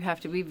HR, you have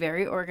to be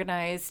very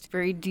organized,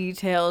 very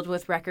detailed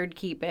with record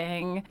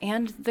keeping,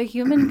 and the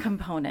human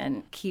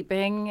component,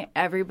 keeping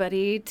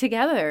everybody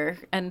together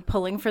and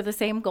pulling for the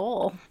same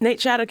goal. Nate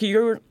Shattuck,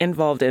 you're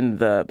involved in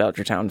the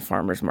Belchertown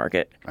Farmers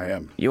Market. I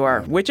am. You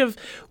are. Which of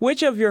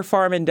your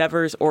farm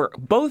endeavors, or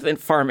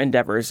both farm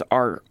endeavors,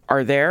 are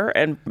there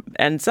and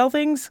sell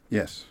things?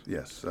 Yes.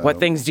 What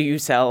things do you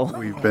sell?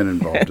 We've been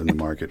involved in the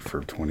market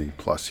for 20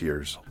 plus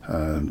years.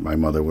 My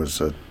mother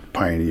was a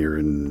pioneer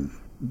in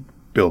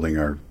building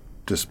our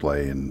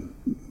display and,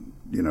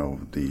 you know,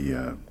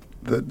 the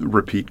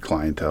repeat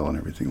clientele and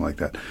everything like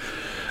that.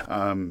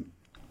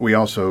 We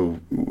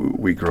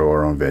grow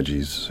our own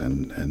veggies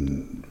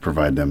and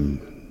provide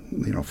them,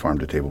 you know,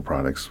 farm-to-table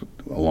products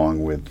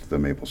along with the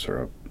maple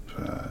syrup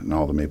and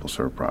all the maple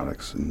syrup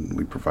products. And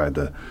we provide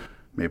the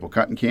maple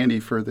cotton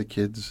candy for the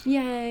kids.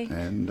 Yay.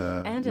 And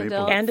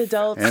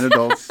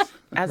adults.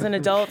 As an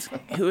adult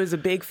who is a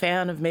big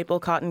fan of maple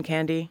cotton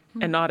candy,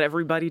 and not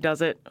everybody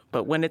does it,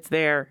 but when it's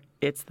there,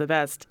 it's the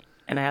best.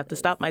 And I have to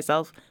stop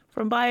myself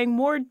from buying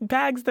more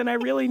bags than I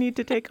really need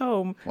to take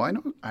home. Well,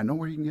 I know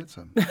where you can get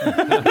some.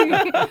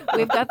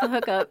 We've got the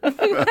hookup.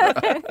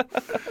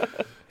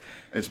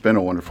 It's been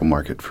a wonderful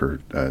market for,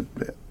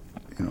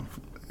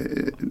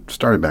 it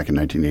started back in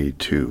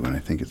 1982, and I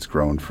think it's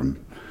grown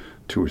from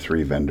 2 or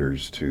 3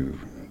 vendors to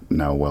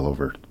now well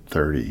over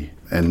 30.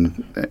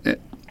 And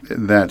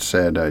that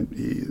said,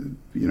 you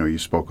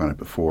spoke on it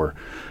before,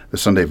 the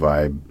Sunday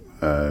vibe,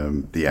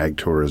 the ag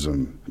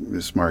tourism,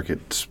 this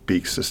market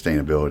speaks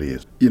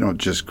sustainability.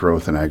 Just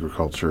growth in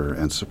agriculture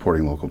and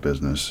supporting local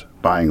business,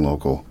 buying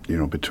local,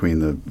 between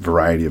the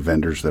variety of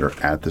vendors that are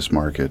at this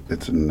market,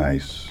 it's a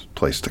nice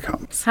place to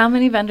come. How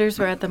many vendors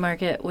were at the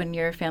market when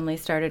your family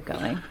started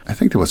going? I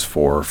think there was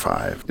 4 or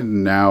 5.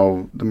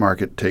 Now the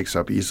market takes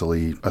up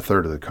easily a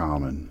third of the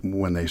common.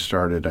 When they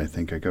started, I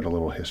think I got a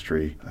little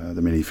history.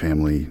 The Mini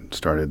family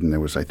started, and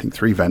there was, I think,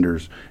 3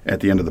 vendors at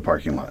the end of the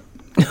parking lot.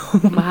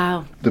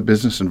 Wow. The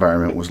business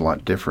environment was a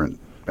lot different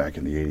back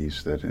in the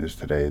 80s than it is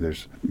today.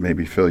 There's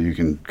maybe, Phil, you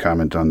can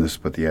comment on this,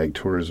 but the ag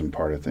tourism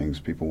part of things,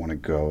 people want to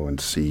go and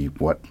see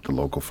what the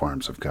local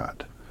farms have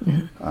got.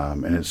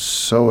 And it's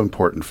so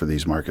important for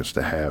these markets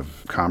to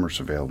have commerce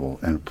available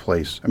and a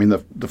place. I mean,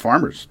 the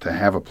farmers to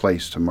have a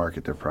place to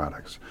market their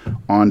products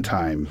on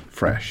time,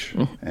 fresh.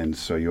 And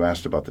so you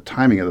asked about the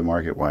timing of the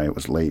market, why it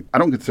was late. I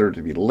don't consider it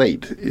to be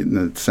late in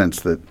the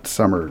sense that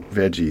summer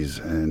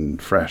veggies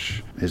and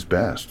fresh is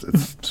best.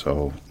 It's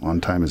so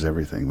on time is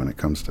everything when it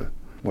comes to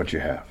what you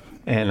have.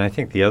 And I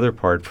think the other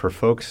part for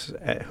folks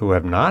who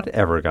have not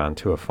ever gone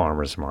to a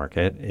farmer's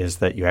market is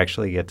that you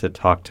actually get to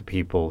talk to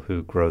people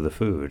who grow the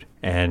food.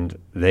 And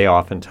they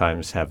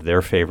oftentimes have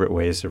their favorite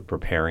ways of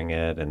preparing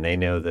it, and they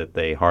know that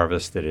they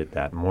harvested it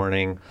that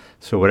morning.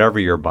 So whatever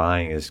you're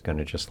buying is going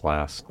to just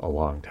last a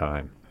long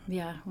time.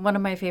 Yeah, one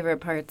of my favorite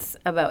parts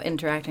about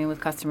interacting with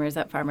customers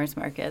at farmers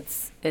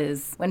markets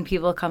is when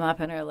people come up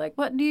and are like,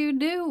 what do you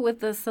do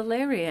with the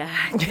celeriac?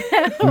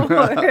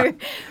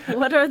 Or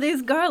what are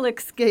these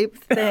garlic scape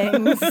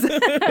things?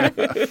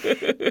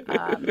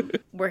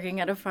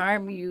 Working at a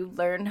farm, you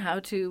learn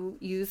how to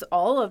use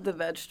all of the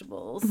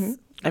vegetables. Mm-hmm.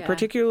 I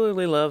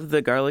particularly love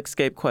the garlic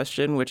scape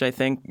question, which I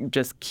think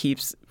just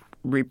keeps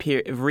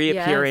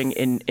reappearing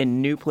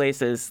in new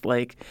places,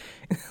 like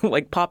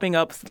popping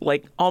up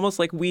like almost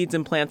like weeds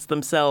and plants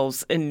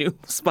themselves in new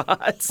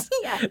spots,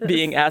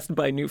 being asked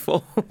by new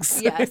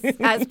folks. Yes,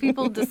 as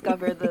people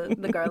discover the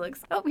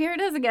garlics. Oh, here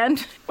it is again.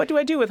 What do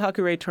I do with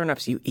Hakurei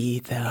turnips? You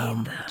eat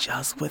them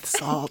just with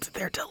salt.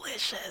 They're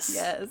delicious.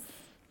 Yes.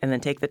 And then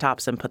take the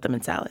tops and put them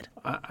in salad.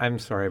 I'm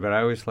sorry, but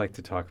I always like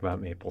to talk about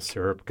maple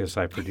syrup because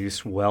I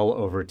produce well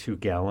over 2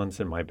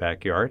 gallons in my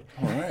backyard.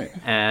 All right.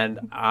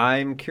 And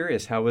I'm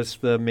curious, how was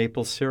the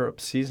maple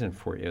syrup season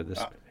for you this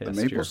past year?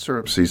 The maple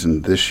syrup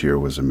season this year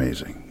was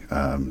amazing.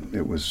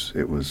 It was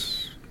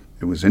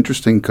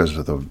interesting because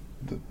of the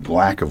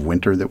lack of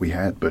winter that we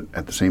had, but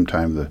at the same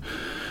time,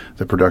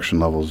 the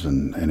production levels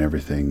and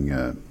everything.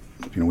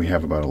 We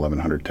have about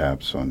 1,100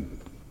 taps on.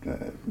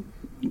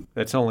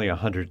 That's only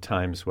 100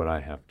 times what I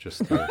have, just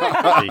to be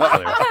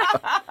clear.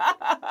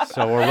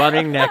 So we're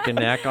running neck and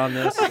neck on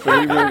this.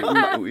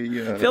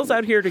 Phil's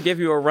out here to give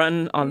you a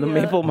run on the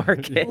maple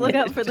market. Look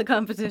out for the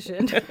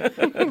competition.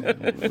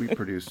 We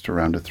produced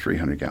around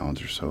 300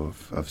 gallons or so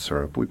of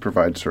syrup. We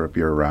provide syrup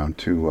year-round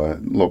to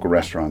local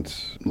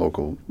restaurants.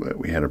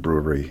 We had a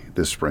brewery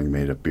this spring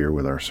made a beer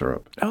with our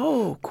syrup.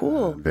 Oh,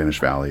 cool. Vanish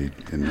Valley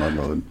in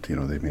Ludlow,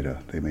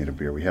 they made a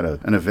beer. We had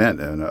an event,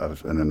 an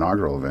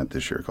inaugural event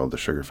this year called the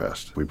Sugar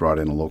Fest. We brought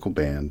in a local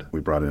band.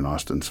 We brought in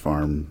Austin's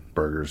Farm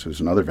Burgers, who's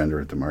another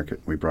vendor at the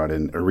market. We brought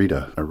in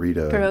Arita.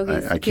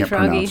 I can't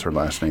pronounce her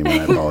last name,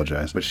 and I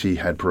apologize. But she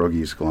had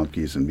pierogies,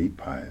 galumpkies, and meat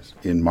pies.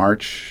 In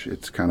March,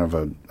 it's kind of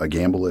a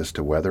gamble as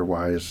to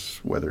weather-wise,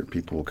 whether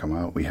people will come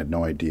out. We had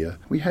no idea.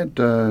 We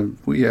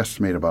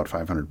estimate about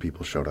 500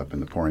 people showed up in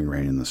the pouring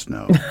rain and the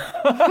snow.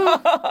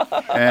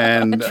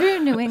 And a true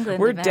New England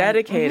we're event.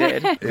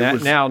 Dedicated.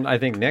 Now, I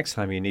think next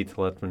time you need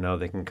to let them know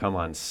they can come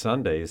on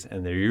Sundays,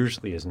 and there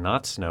usually is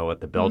not snow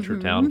at the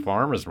Belchertown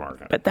Farmers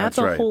Market. But that's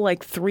a right. whole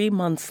 3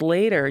 months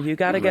later. You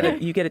got to get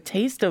a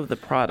taste of the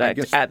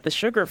product at the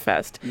Sugar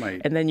Fest,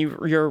 and then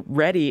you're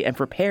ready and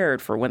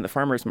prepared for when the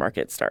farmers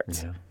market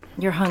starts. Yeah.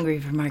 You're hungry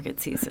for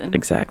market season.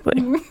 Exactly.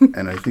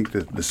 And I think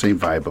that the same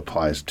vibe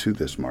applies to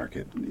this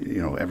market.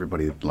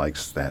 Everybody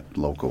likes that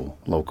local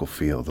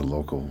feel, the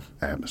local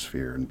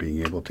atmosphere, and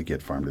being able to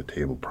get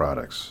farm-to-table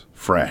products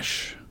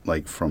fresh,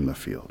 like from the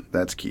field.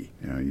 That's key.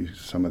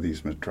 Some of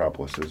these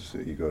metropolises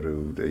that you go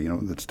to,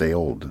 that's day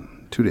old,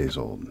 2 days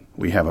old.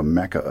 We have a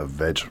mecca of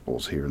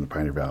vegetables here in the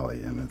Pioneer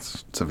Valley, and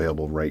it's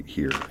available right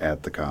here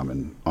at the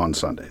Common on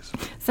Sundays.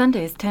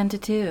 Sundays 10 to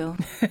 2.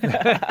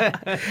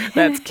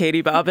 That's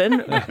Katie Bobbin,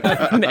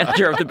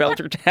 manager of the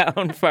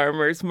Belchertown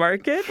Farmers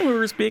Market, who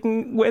we're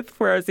speaking with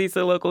for our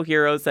CISA Local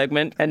Hero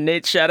segment, and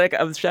Nate Shattuck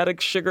of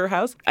Shattuck Sugar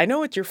House. I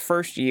know it's your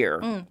first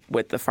year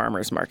with the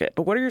Farmers Market,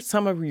 but what are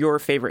some of your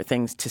favorite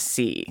things to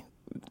see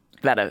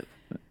that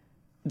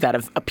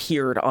have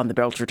appeared on the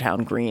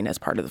Belchertown Green as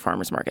part of the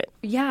farmers market?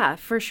 Yeah,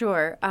 for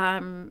sure.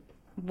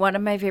 One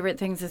of my favorite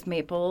things is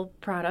maple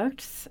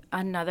products.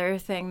 Another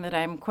thing that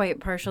I'm quite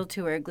partial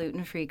to are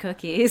gluten-free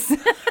cookies.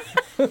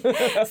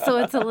 So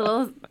it's a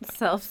little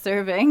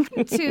self-serving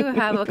to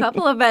have a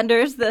couple of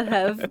vendors that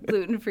have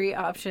gluten-free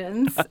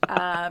options.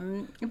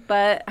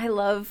 But I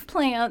love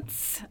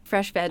plants,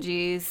 fresh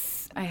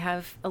veggies. I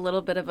have a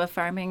little bit of a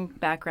farming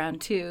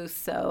background too,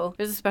 so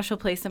there's a special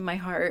place in my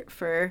heart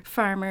for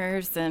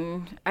farmers,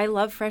 and I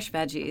love fresh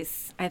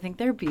veggies. I think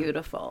they're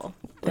beautiful.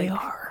 They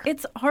are.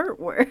 It's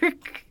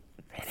artwork.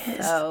 It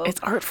is. It's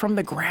art from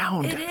the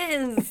ground. It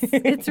is.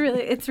 It's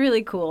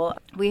really cool.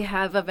 We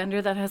have a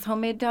vendor that has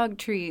homemade dog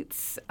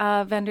treats,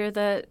 a vendor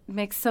that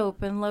makes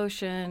soap and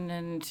lotion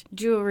and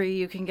jewelry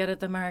you can get at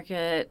the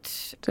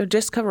market. So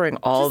just covering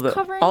all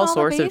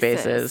sorts of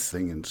bases.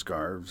 Singing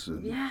scarves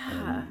and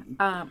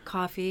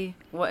Coffee.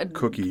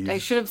 Cookies. I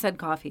should have said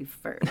coffee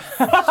first.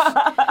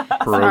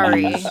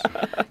 pierogies.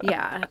 Sorry.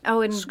 Yeah.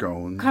 Oh, and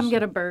scones. Come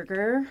get a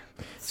burger.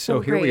 So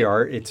here we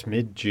are. It's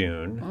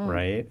mid-June,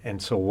 right?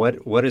 And so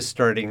what is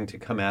starting to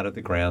come out of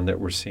the ground that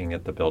we're seeing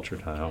at the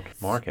Belchertown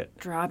Market?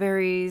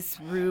 Strawberries,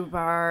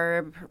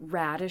 rhubarb,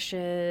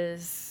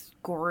 radishes,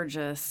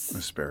 gorgeous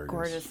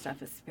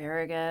stuff.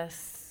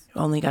 Asparagus.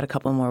 Only got a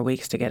couple more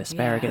weeks to get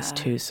asparagus, Yeah.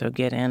 too, so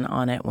get in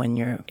on it when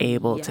you're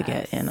able to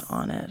get in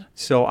on it.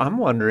 So I'm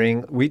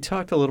wondering, we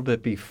talked a little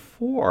bit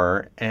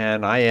before,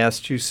 and I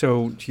asked you,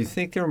 so do you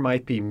think there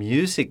might be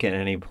music at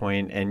any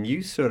point? And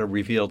you sort of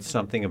revealed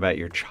something about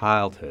your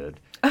childhood,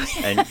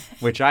 and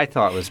which I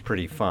thought was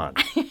pretty fun.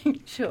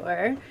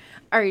 Sure.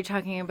 Are you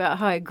talking about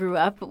how I grew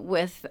up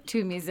with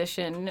two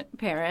musician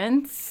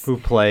parents Who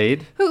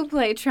played? who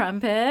play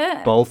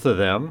trumpet? Both of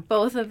them.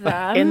 Both of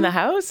them. In the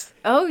house?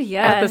 Oh,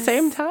 yes. At the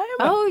same time?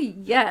 Oh,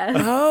 yes.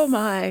 Oh,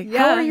 my. Yeah.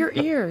 How are your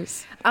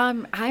ears?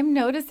 I'm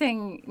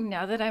noticing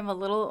now that I'm a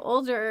little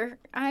older,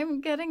 I'm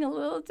getting a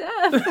little deaf.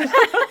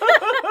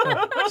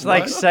 It's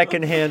like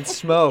secondhand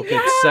smoke.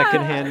 It's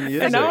secondhand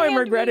music. And now I'm Secondhand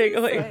regretting,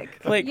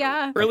 music. like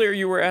Yeah. earlier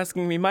you were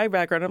asking me my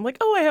background. I'm like,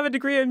 oh, I have a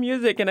degree in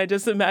music. And I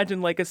just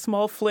imagine like a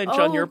small flinch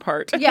on your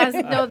part. Yes,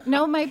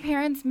 no, my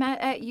parents met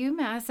at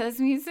UMass as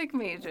music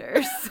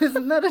majors.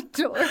 Isn't that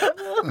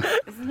adorable?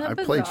 Isn't that I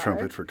bizarre? played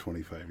trumpet for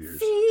 25 years.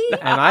 See?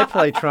 And I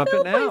play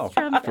trumpet now.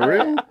 Trumpet. For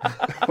real?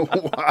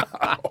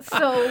 Wow.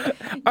 So,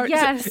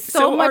 yes, so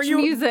so are much you-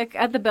 music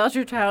at the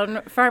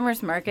Belchertown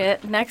Farmers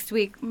Market. Next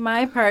week,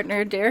 my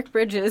partner, Derek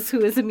Bridges,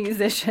 who is a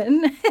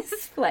musician,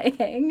 is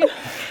playing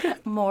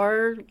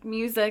more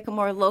music,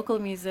 more local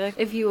music.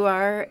 If you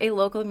are a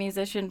local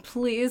musician,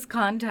 please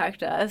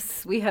contact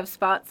us. We have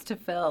spots to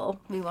fill.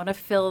 We want to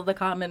fill the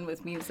common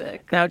with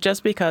music. Now,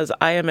 just because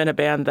I am in a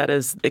band that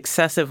is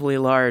excessively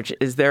large,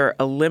 is there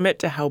a limit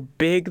to how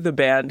big the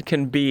band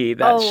can be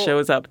that Oh.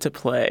 shows up to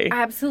play?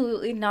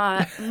 Absolutely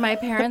not. My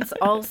parents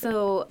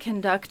also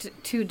conduct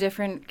two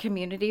different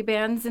community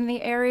bands in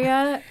the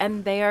area,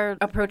 and they are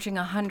approaching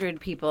 100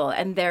 people,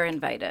 and they're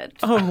invited.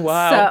 Oh,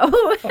 wow.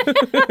 So,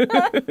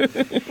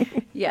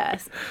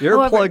 yes.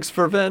 Earplugs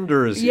for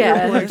vendors.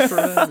 Yes. Earplugs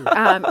for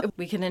vendors.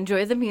 We can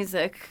enjoy the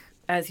music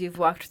as you've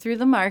walked through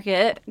the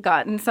market,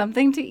 gotten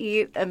something to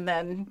eat, and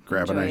then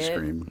Grab an enjoy ice it.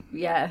 cream.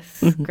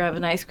 Yes. Grab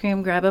an ice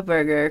cream, grab a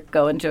burger,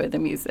 go enjoy the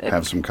music.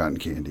 Have some cotton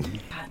candy.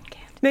 Cotton candy.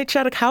 Nate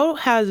Shattuck, how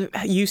have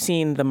you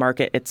seen the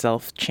market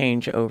itself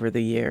change over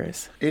the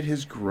years? It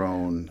has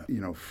grown,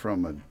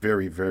 from a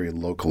very, very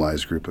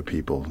localized group of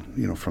people,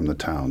 from the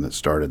town that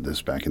started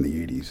this back in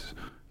the 80s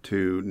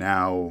to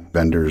now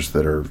vendors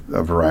that are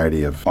a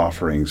variety of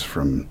offerings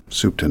from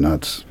soup to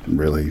nuts.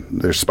 Really,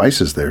 there's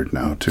spices there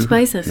now too.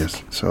 Spices.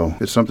 Yes. So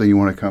it's something you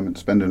want to come and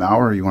spend an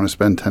hour, or you want to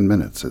spend 10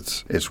 minutes.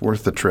 It's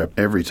worth the trip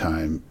every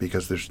time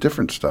because there's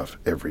different stuff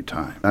every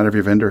time. Not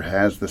every vendor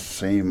has the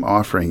same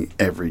offering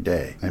every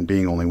day. And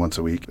being only once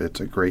a week, it's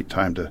a great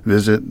time to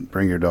visit,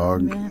 bring your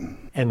dog. Yeah.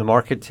 And the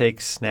market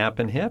takes Snap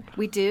and Hip.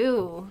 We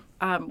do.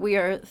 We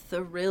are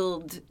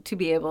thrilled to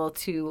be able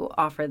to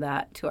offer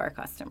that to our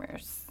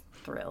customers.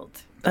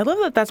 Thrilled. I love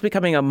that that's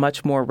becoming a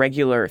much more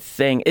regular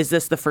thing. Is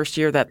this the first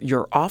year that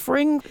you're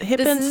offering Hip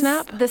This and is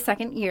Snap? the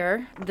second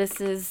year.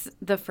 This is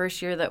the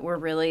first year that we're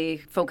really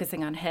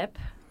focusing on Hip,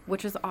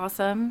 which is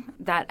awesome.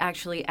 That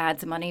actually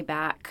adds money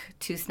back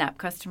to Snap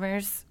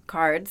customers'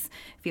 cards.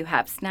 If you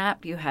have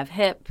Snap, you have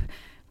Hip.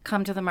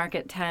 Come to the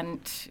market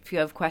tent. If you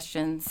have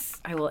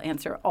questions, I will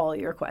answer all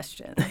your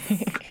questions.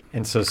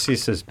 And so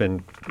CISA's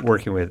been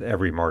working with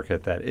every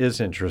market that is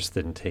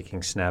interested in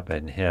taking Snap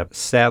and Hip.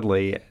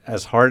 Sadly,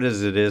 as hard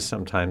as it is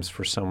sometimes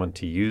for someone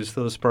to use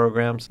those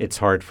programs, it's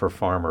hard for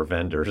farmer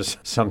vendors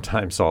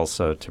sometimes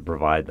also to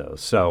provide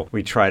those. So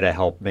we try to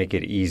help make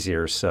it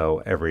easier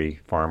so every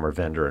farmer,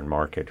 vendor, and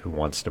market who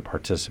wants to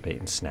participate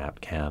in Snap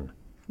can.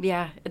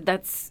 Yeah,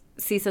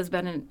 CISA's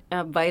been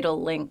a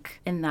vital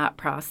link in that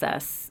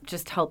process,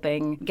 just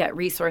helping get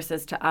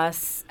resources to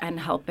us and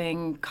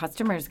helping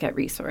customers get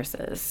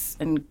resources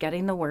and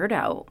getting the word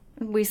out.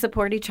 We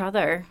support each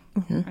other,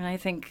 and I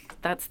think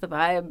that's the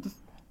vibe,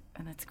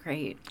 and it's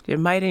great. It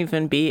might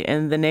even be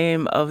in the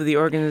name of the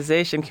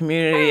organization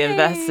Community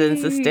Invests in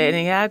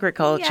Sustaining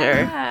Agriculture.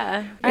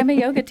 Yeah, I'm a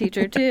yoga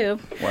teacher too.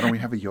 Why don't we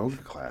have a yoga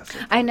class?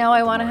 I know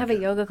I want to have a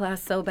yoga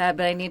class so bad,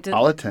 but I need to.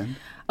 I'll attend.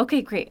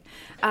 Okay, great.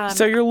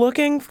 So you're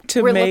looking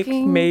to we're make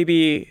looking-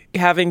 maybe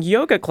having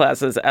yoga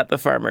classes at the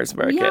farmers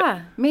market.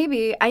 Yeah,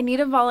 maybe. I need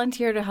a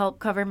volunteer to help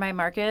cover my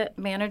market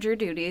manager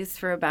duties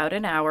for about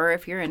an hour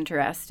if you're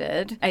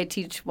interested. I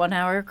teach 1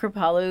 hour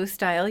Kripalu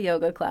style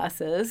yoga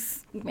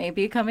classes.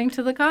 Maybe coming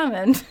to the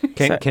Common.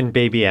 Can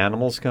baby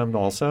animals come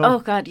also? Oh,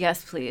 God,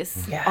 yes,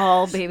 please. Yes.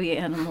 All baby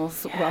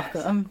animals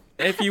welcome.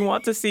 If you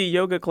want to see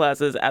yoga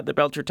classes at the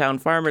Belchertown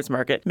Farmers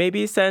Market,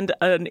 maybe send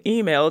an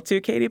email to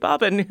Katie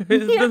Bobbin, who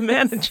is the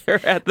manager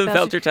at the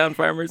Belchertown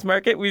Farmers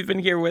Market. We've been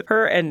here with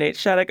her and Nate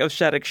Shattuck of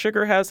Shattuck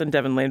Sugar House and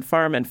Devon Lane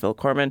Farm and Phil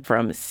Corman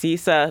from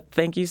CISA.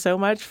 Thank you so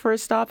much for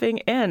stopping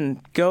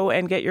in. Go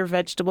and get your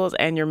vegetables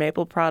and your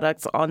maple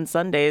products on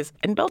Sundays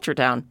in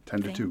Belchertown.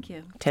 10 to 2. Thank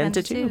you. 10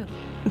 to 2.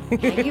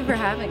 Thank you for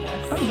having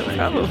us. No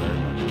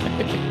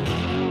problem.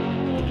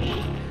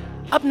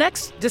 Up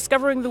next,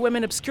 discovering the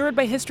women obscured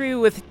by history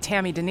with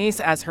Tammy Denise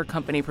as her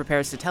company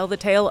prepares to tell the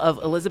tale of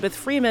Elizabeth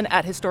Freeman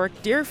at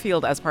historic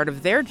Deerfield as part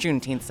of their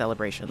Juneteenth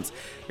celebrations.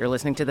 You're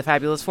listening to The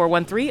Fabulous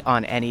 413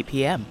 on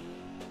NEPM.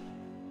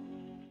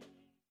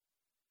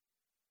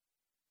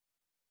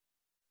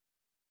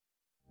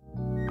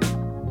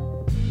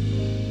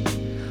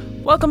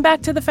 Welcome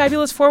back to the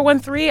Fabulous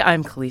 413.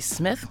 I'm Khalees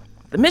Smith.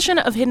 The mission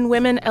of Hidden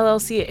Women,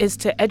 LLC, is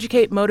to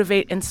educate,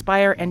 motivate,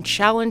 inspire, and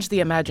challenge the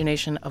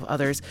imagination of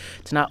others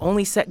to not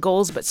only set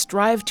goals, but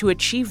strive to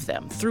achieve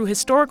them. Through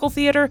historical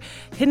theater,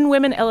 Hidden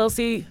Women,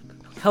 LLC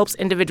helps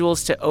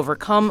individuals to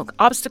overcome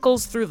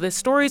obstacles through the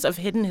stories of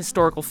hidden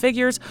historical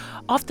figures,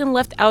 often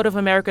left out of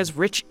America's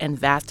rich and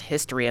vast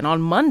history. And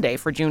on Monday,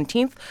 for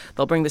Juneteenth,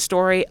 they'll bring the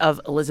story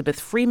of Elizabeth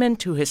Freeman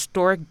to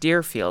historic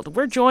Deerfield.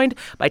 We're joined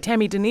by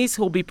Tammy Denise,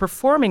 who will be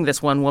performing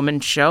this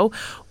one-woman show.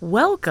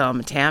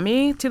 Welcome,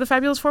 Tammy, to the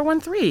Fabulous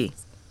 413.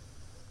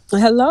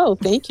 Hello.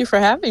 Thank you for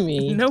having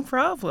me. No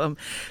problem.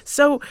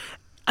 So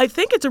I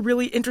think it's a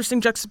really interesting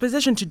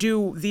juxtaposition to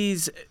do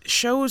these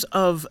shows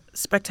of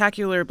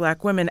spectacular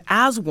Black women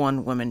as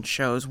one-woman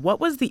shows. What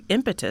was the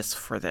impetus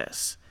for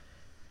this?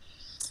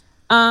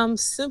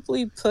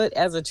 Simply put,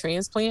 as a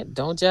transplant,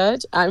 don't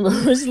judge. I'm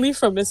originally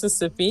from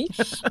Mississippi,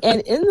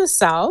 and in the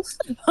South,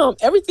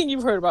 everything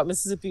you've heard about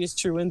Mississippi is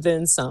true and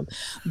then some.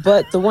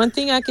 But the one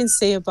thing I can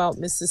say about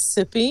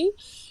Mississippi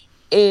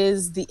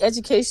is the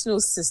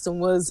educational system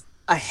was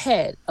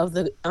ahead of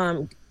the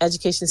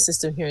education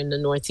system here in the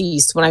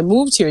Northeast. When I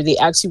moved here, they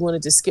actually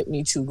wanted to skip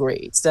me 2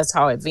 grades. That's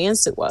how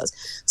advanced it was.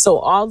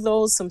 So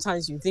although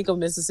sometimes you think of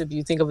Mississippi,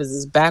 you think of it as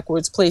this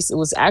backwards place, it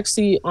was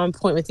actually on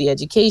point with the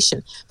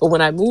education. But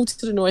when I moved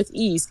to the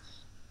Northeast,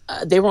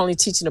 they were only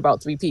teaching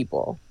about 3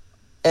 people.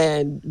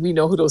 And we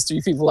know who those 3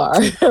 people are.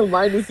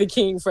 Martin Luther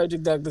King,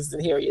 Frederick Douglass,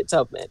 and Harriet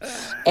Tubman.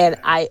 And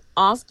I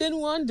often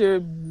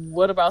wondered,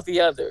 what about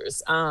the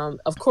others?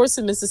 Of course,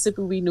 in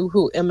Mississippi, we knew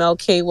who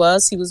MLK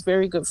was. He was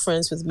very good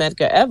friends with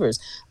Medgar Evers.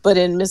 But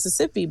in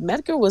Mississippi,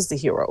 Medgar was the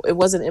hero. It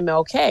wasn't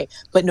MLK.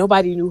 But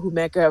nobody knew who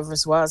Medgar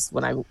Evers was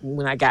when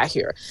I got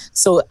here.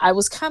 So I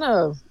was kind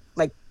of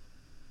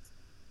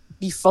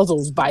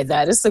befuddled by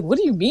that. It's like, what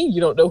do you mean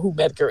you don't know who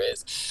Medgar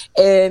is?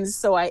 And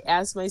so I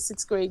asked my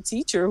 6th grade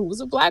teacher, who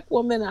was a Black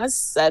woman, I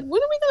said,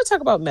 when are we going to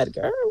talk about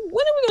Medgar?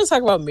 When are we going to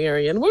talk about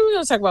Marion? When are we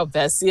going to talk about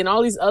Bessie and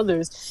all these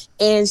others?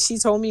 And she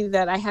told me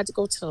that I had to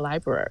go to the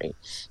library.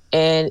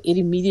 And it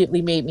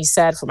immediately made me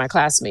sad for my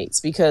classmates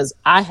because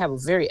I have a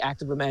very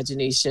active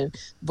imagination,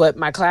 but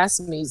my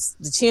classmates,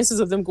 the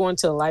chances of them going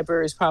to the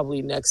library is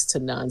probably next to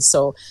none.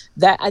 So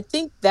I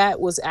think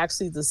that was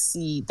actually the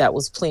seed that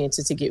was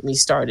planted to get me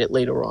started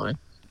later on.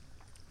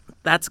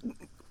 That's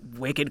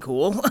wicked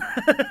cool.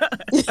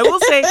 I will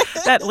say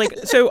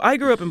that, so I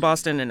grew up in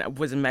Boston and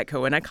was in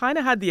Metco, and I kind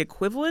of had the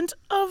equivalent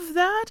of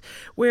that,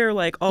 where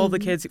all the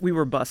kids, we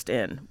were bust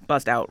out,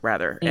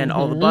 and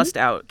all the bust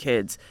out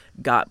kids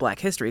got Black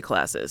history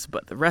classes,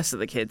 but the rest of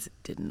the kids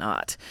did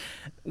not,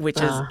 which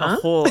is a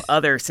whole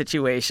other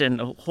situation,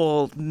 a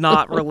whole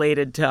not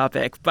related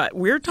topic. But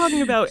we're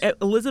talking about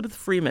Elizabeth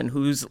Freeman,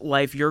 whose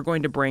life you're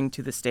going to bring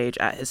to the stage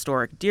at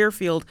historic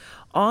Deerfield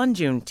on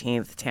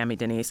Juneteenth, Tammy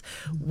Denise.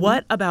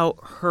 What about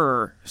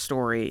her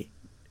story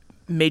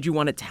made you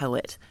want to tell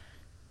it?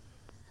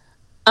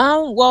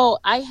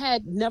 Well, I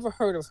had never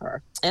heard of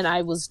her, and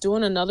I was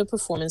doing another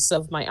performance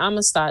of my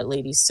Amistad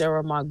lady,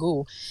 Sarah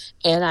Magoo,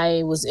 and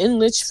I was in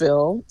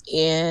Litchfield,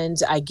 and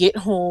I get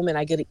home and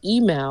I get an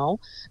email.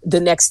 The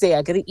next day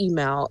I get an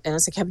email, and I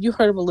was like, have you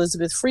heard of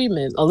Elizabeth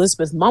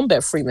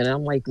Mumbet Freeman? And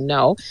I'm like,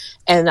 no.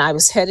 And I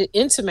was headed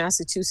into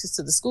Massachusetts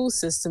to the school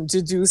system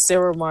to do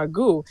Sarah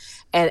Magoo.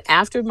 And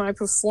after my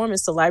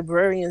performance, the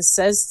librarian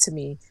says to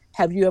me,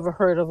 have you ever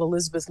heard of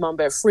Elizabeth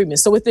Mumbet Freeman?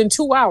 So within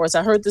 2 hours,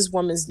 I heard this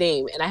woman's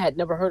name, and I had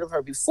never heard of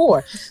her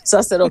before. So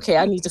I said, okay,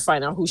 I need to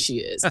find out who she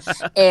is.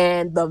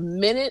 And the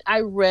minute I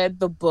read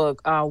the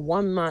book,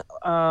 One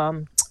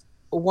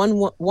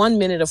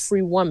Minute, a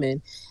Free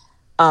Woman,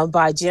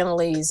 by Jana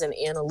Lays and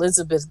Anne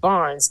Elizabeth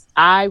Barnes,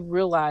 I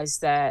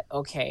realized that,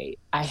 okay,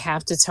 I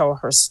have to tell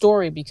her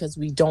story because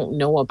we don't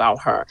know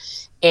about her.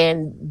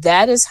 And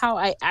that is how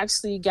I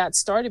actually got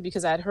started,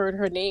 because I'd heard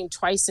her name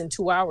twice in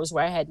 2 hours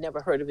where I had never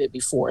heard of it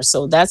before.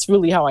 So that's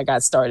really how I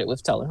got started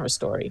with telling her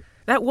story.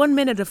 That 1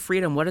 minute of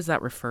freedom, what does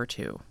that refer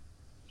to?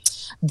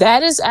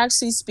 That is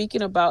actually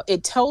speaking about,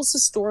 it tells the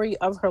story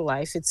of her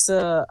life. It's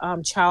a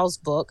child's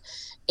book,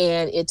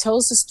 and it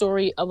tells the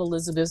story of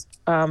Elizabeth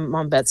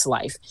Mumbet's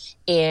life.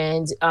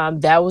 And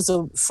that was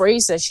a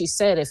phrase that she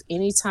said, if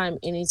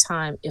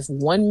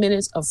 1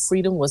 minute of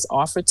freedom was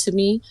offered to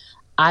me,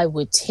 I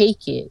would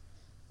take it.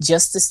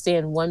 Just to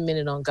stand 1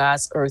 minute on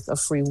God's earth, a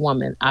free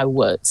woman, I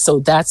would.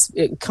 So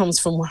it comes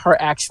from her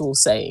actual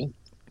saying.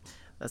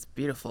 That's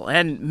beautiful,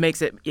 and makes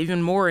it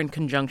even more in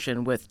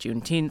conjunction with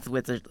Juneteenth,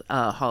 with the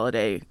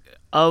holiday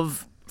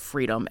of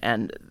freedom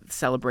and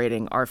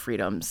celebrating our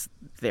freedoms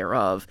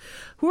thereof.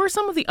 Who are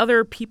some of the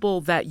other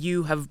people that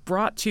you have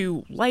brought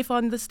to life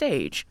on the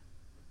stage?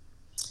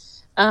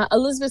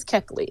 Elizabeth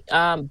Keckley,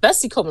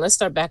 Bessie Coleman. Let's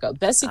start back up.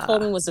 Bessie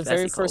Coleman was the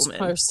very first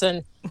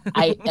person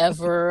I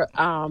ever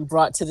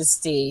brought to the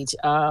stage.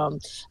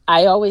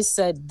 I always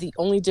said the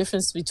only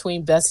difference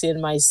between Bessie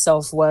and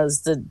myself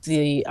was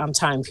the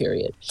time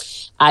period.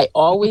 I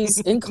always,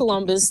 in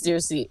Columbus,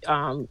 there's the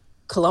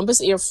Columbus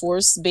Air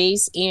Force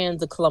Base and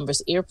the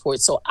Columbus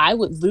Airport. So I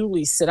would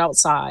literally sit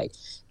outside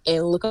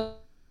and look up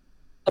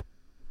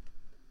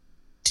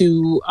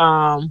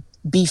to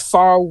be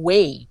far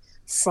away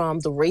from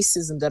the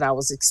racism that I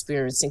was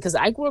experiencing. Because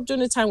I grew up during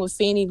the time when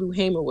Fannie Lou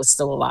Hamer was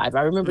still alive.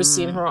 I remember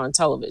seeing her on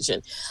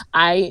television.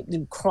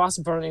 Cross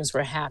burnings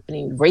were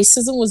happening.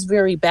 Racism was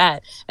very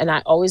bad. And I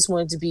always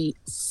wanted to be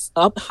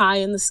up high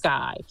in the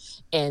sky.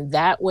 And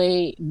that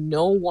way,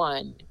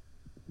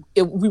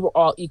 we were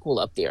all equal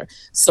up there.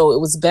 So it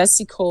was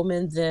Bessie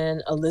Coleman,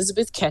 then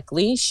Elizabeth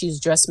Keckley.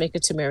 She's dressmaker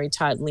to Mary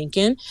Todd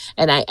Lincoln.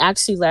 And I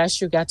actually last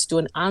year got to do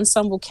an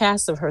ensemble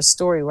cast of her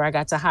story where I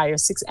got to hire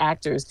 6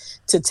 actors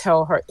to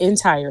tell her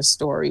entire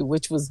story,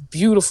 which was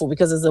beautiful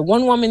because as a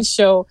one-woman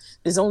show,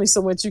 there's only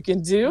so much you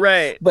can do.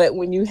 Right. But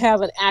when you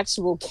have an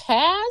actual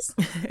cast,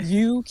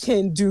 you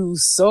can do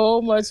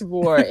so much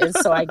more. And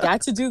so I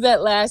got to do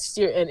that last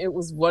year and it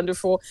was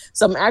wonderful.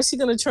 So I'm actually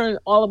going to turn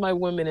all of my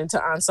women into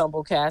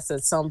ensemble casts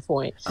at some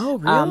point. Oh,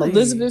 really?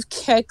 Elizabeth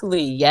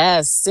Keckley,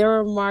 yes.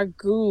 Sarah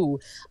Margou,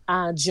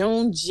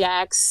 Joan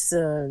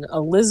Jackson,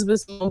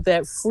 Elizabeth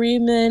Montbet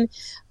Freeman.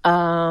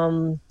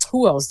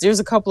 Who else? There's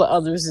a couple of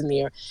others in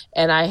there.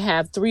 And I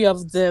have 3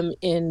 of them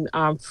in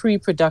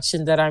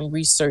pre-production that I'm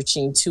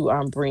researching to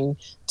bring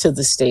to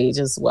the stage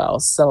as well.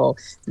 So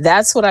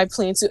that's what I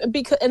plan to.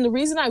 And the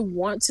reason I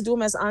want to do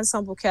them as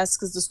ensemble casts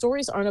because the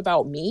stories aren't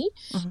about me.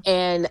 Mm-hmm.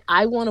 And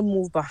I want to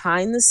move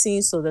behind the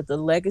scenes so that the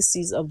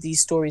legacies of these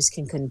stories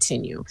can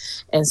continue.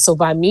 And so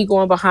by me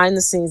going behind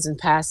the scenes and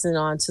passing it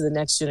on to the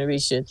next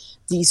generation,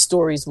 these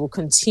stories will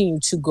continue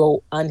to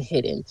go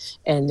unhidden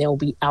and they'll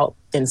be out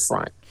in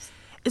front.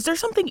 Is there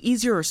something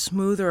easier or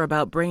smoother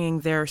about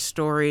bringing their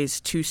stories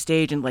to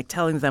stage and like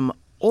telling them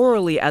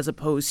orally as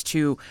opposed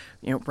to,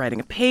 writing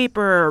a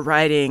paper,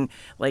 writing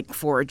like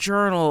for a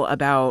journal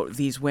about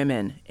these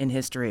women in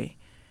history?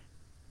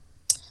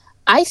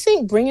 I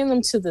think bringing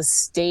them to the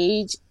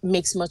stage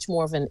makes much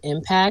more of an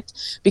impact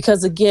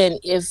because, again,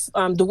 if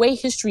the way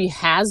history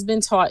has been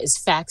taught is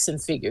facts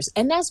and figures,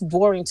 and that's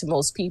boring to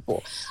most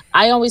people.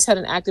 I always had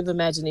an active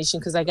imagination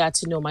because I got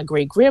to know my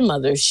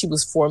great-grandmother. She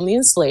was formerly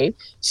enslaved.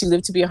 She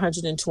lived to be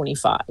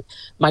 125.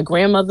 My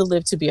grandmother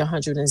lived to be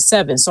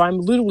 107. So I'm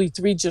literally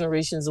 3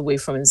 generations away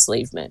from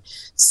enslavement.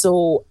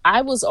 So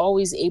I was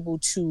always able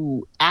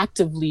to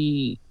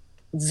actively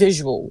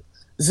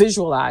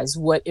visualize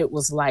what it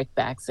was like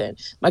back then.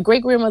 My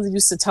great-grandmother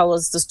used to tell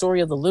us the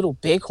story of the Little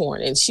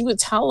Bighorn, and she would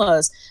tell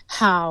us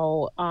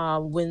how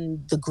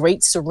when the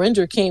Great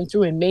Surrender came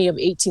through in May of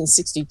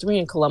 1863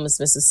 in Columbus,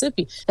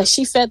 Mississippi, that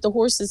she fed the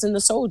horses and the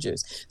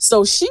soldiers.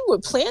 So she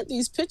would plant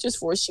these pictures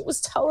for us. She would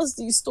tell us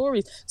these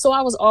stories. So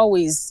I was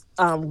always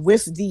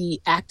with the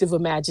active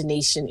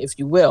imagination, if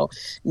you will.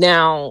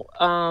 Now,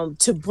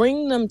 to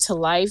bring them to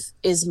life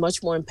is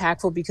much more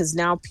impactful because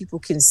now people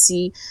can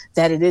see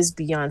that it is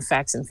beyond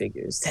facts and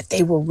figures, that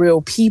they were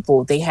real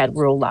people, they had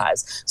real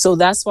lives. So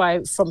that's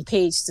why from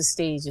page to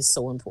stage is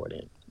so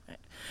important.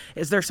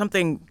 Is there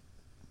something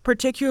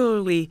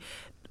particularly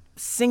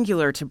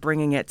singular to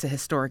bringing it to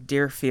historic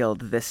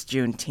Deerfield this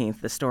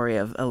Juneteenth, the story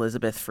of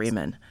Elizabeth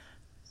Freeman?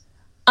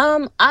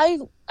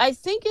 I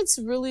think it's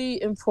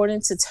really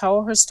important to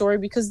tell her story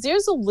because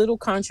there's a little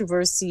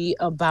controversy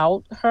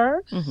about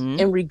her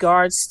in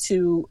regards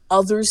to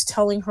others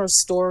telling her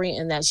story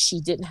and that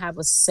she didn't have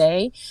a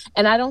say.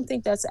 And I don't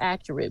think that's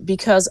accurate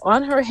because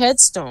on her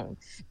headstone,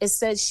 it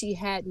said she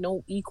had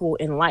no equal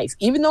in life.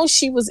 Even though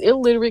she was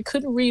illiterate,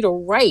 couldn't read or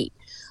write,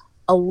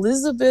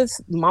 Elizabeth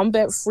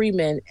Montbet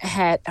Freeman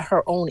had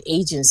her own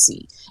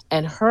agency.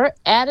 And her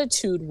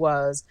attitude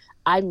was,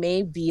 I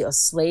may be a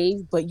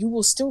slave, but you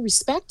will still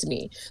respect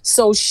me.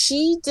 So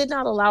she did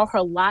not allow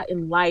her lot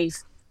in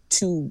life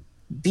to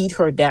beat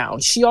her down.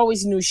 She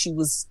always knew she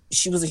was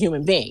a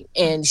human being,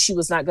 and she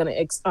was not going to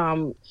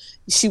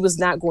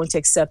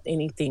accept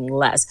anything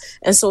less.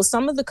 And so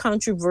some of the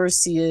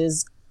controversy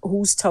is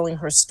who's telling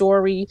her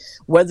story,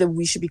 whether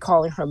we should be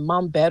calling her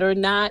Montbet or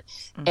not.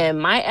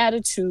 And my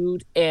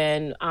attitude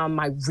and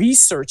my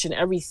research and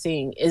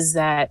everything is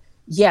that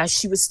yeah,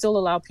 she would still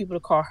allow people to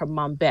call her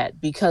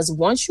Montbet because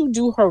once you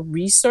do her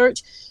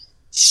research,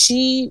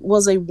 she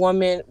was a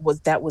woman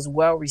that was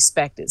well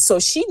respected. So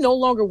she no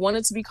longer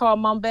wanted to be called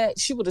Montbet.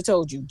 She would have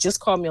told you, just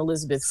call me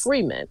Elizabeth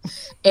Freeman.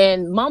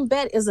 And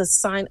Montbet is a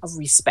sign of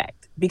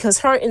respect because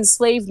her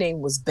enslaved name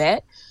was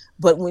Bet.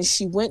 But when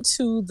she went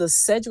to the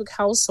Sedgwick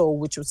household,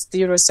 which was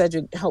Theodore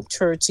Sedgwick helped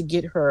her to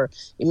get her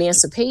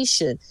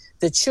emancipation,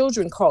 the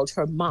children called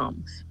her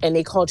Mom, and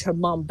they called her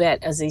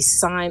Montbet as a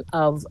sign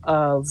of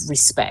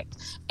respect.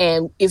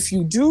 And if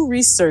you do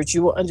research,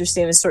 you will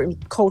understand in certain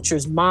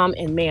cultures, Mom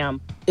and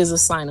Ma'am is a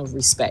sign of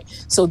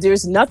respect. So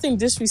there's nothing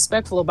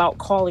disrespectful about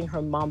calling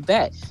her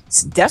Montbet.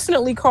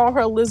 Definitely call her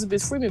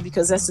Elizabeth Freeman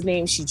because that's the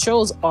name she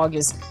chose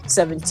August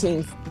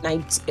 17th,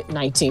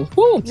 19,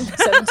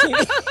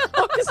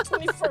 August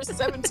 21st,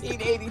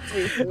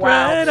 1783.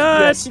 Wow. Right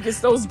yeah, she gets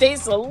those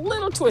dates a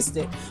little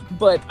twisted.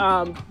 But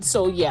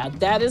so yeah,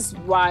 that is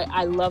why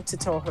I love to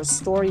tell her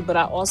story, but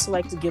I also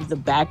like to give the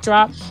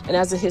backdrop. And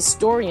as a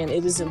historian,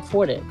 it is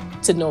important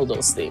to know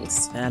those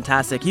things.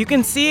 Fantastic. You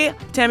can see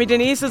Tammy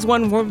Denise's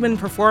one-woman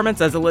performance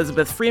as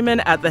Elizabeth Freeman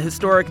at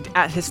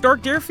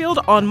Historic Deerfield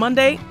on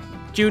Monday,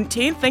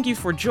 Juneteenth. Thank you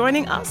for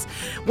joining us.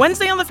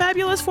 Wednesday on the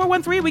Fabulous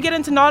 413, we get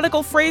into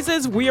nautical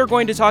phrases. We are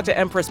going to talk to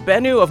Empress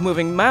Bennu of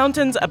Moving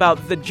Mountains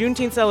about the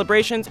Juneteenth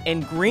celebrations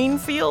in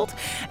Greenfield.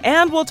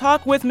 And we'll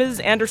talk with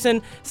Mrs.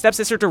 Anderson,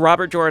 stepsister to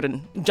Robert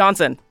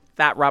Johnson.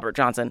 That Robert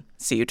Johnson.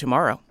 See you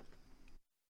tomorrow.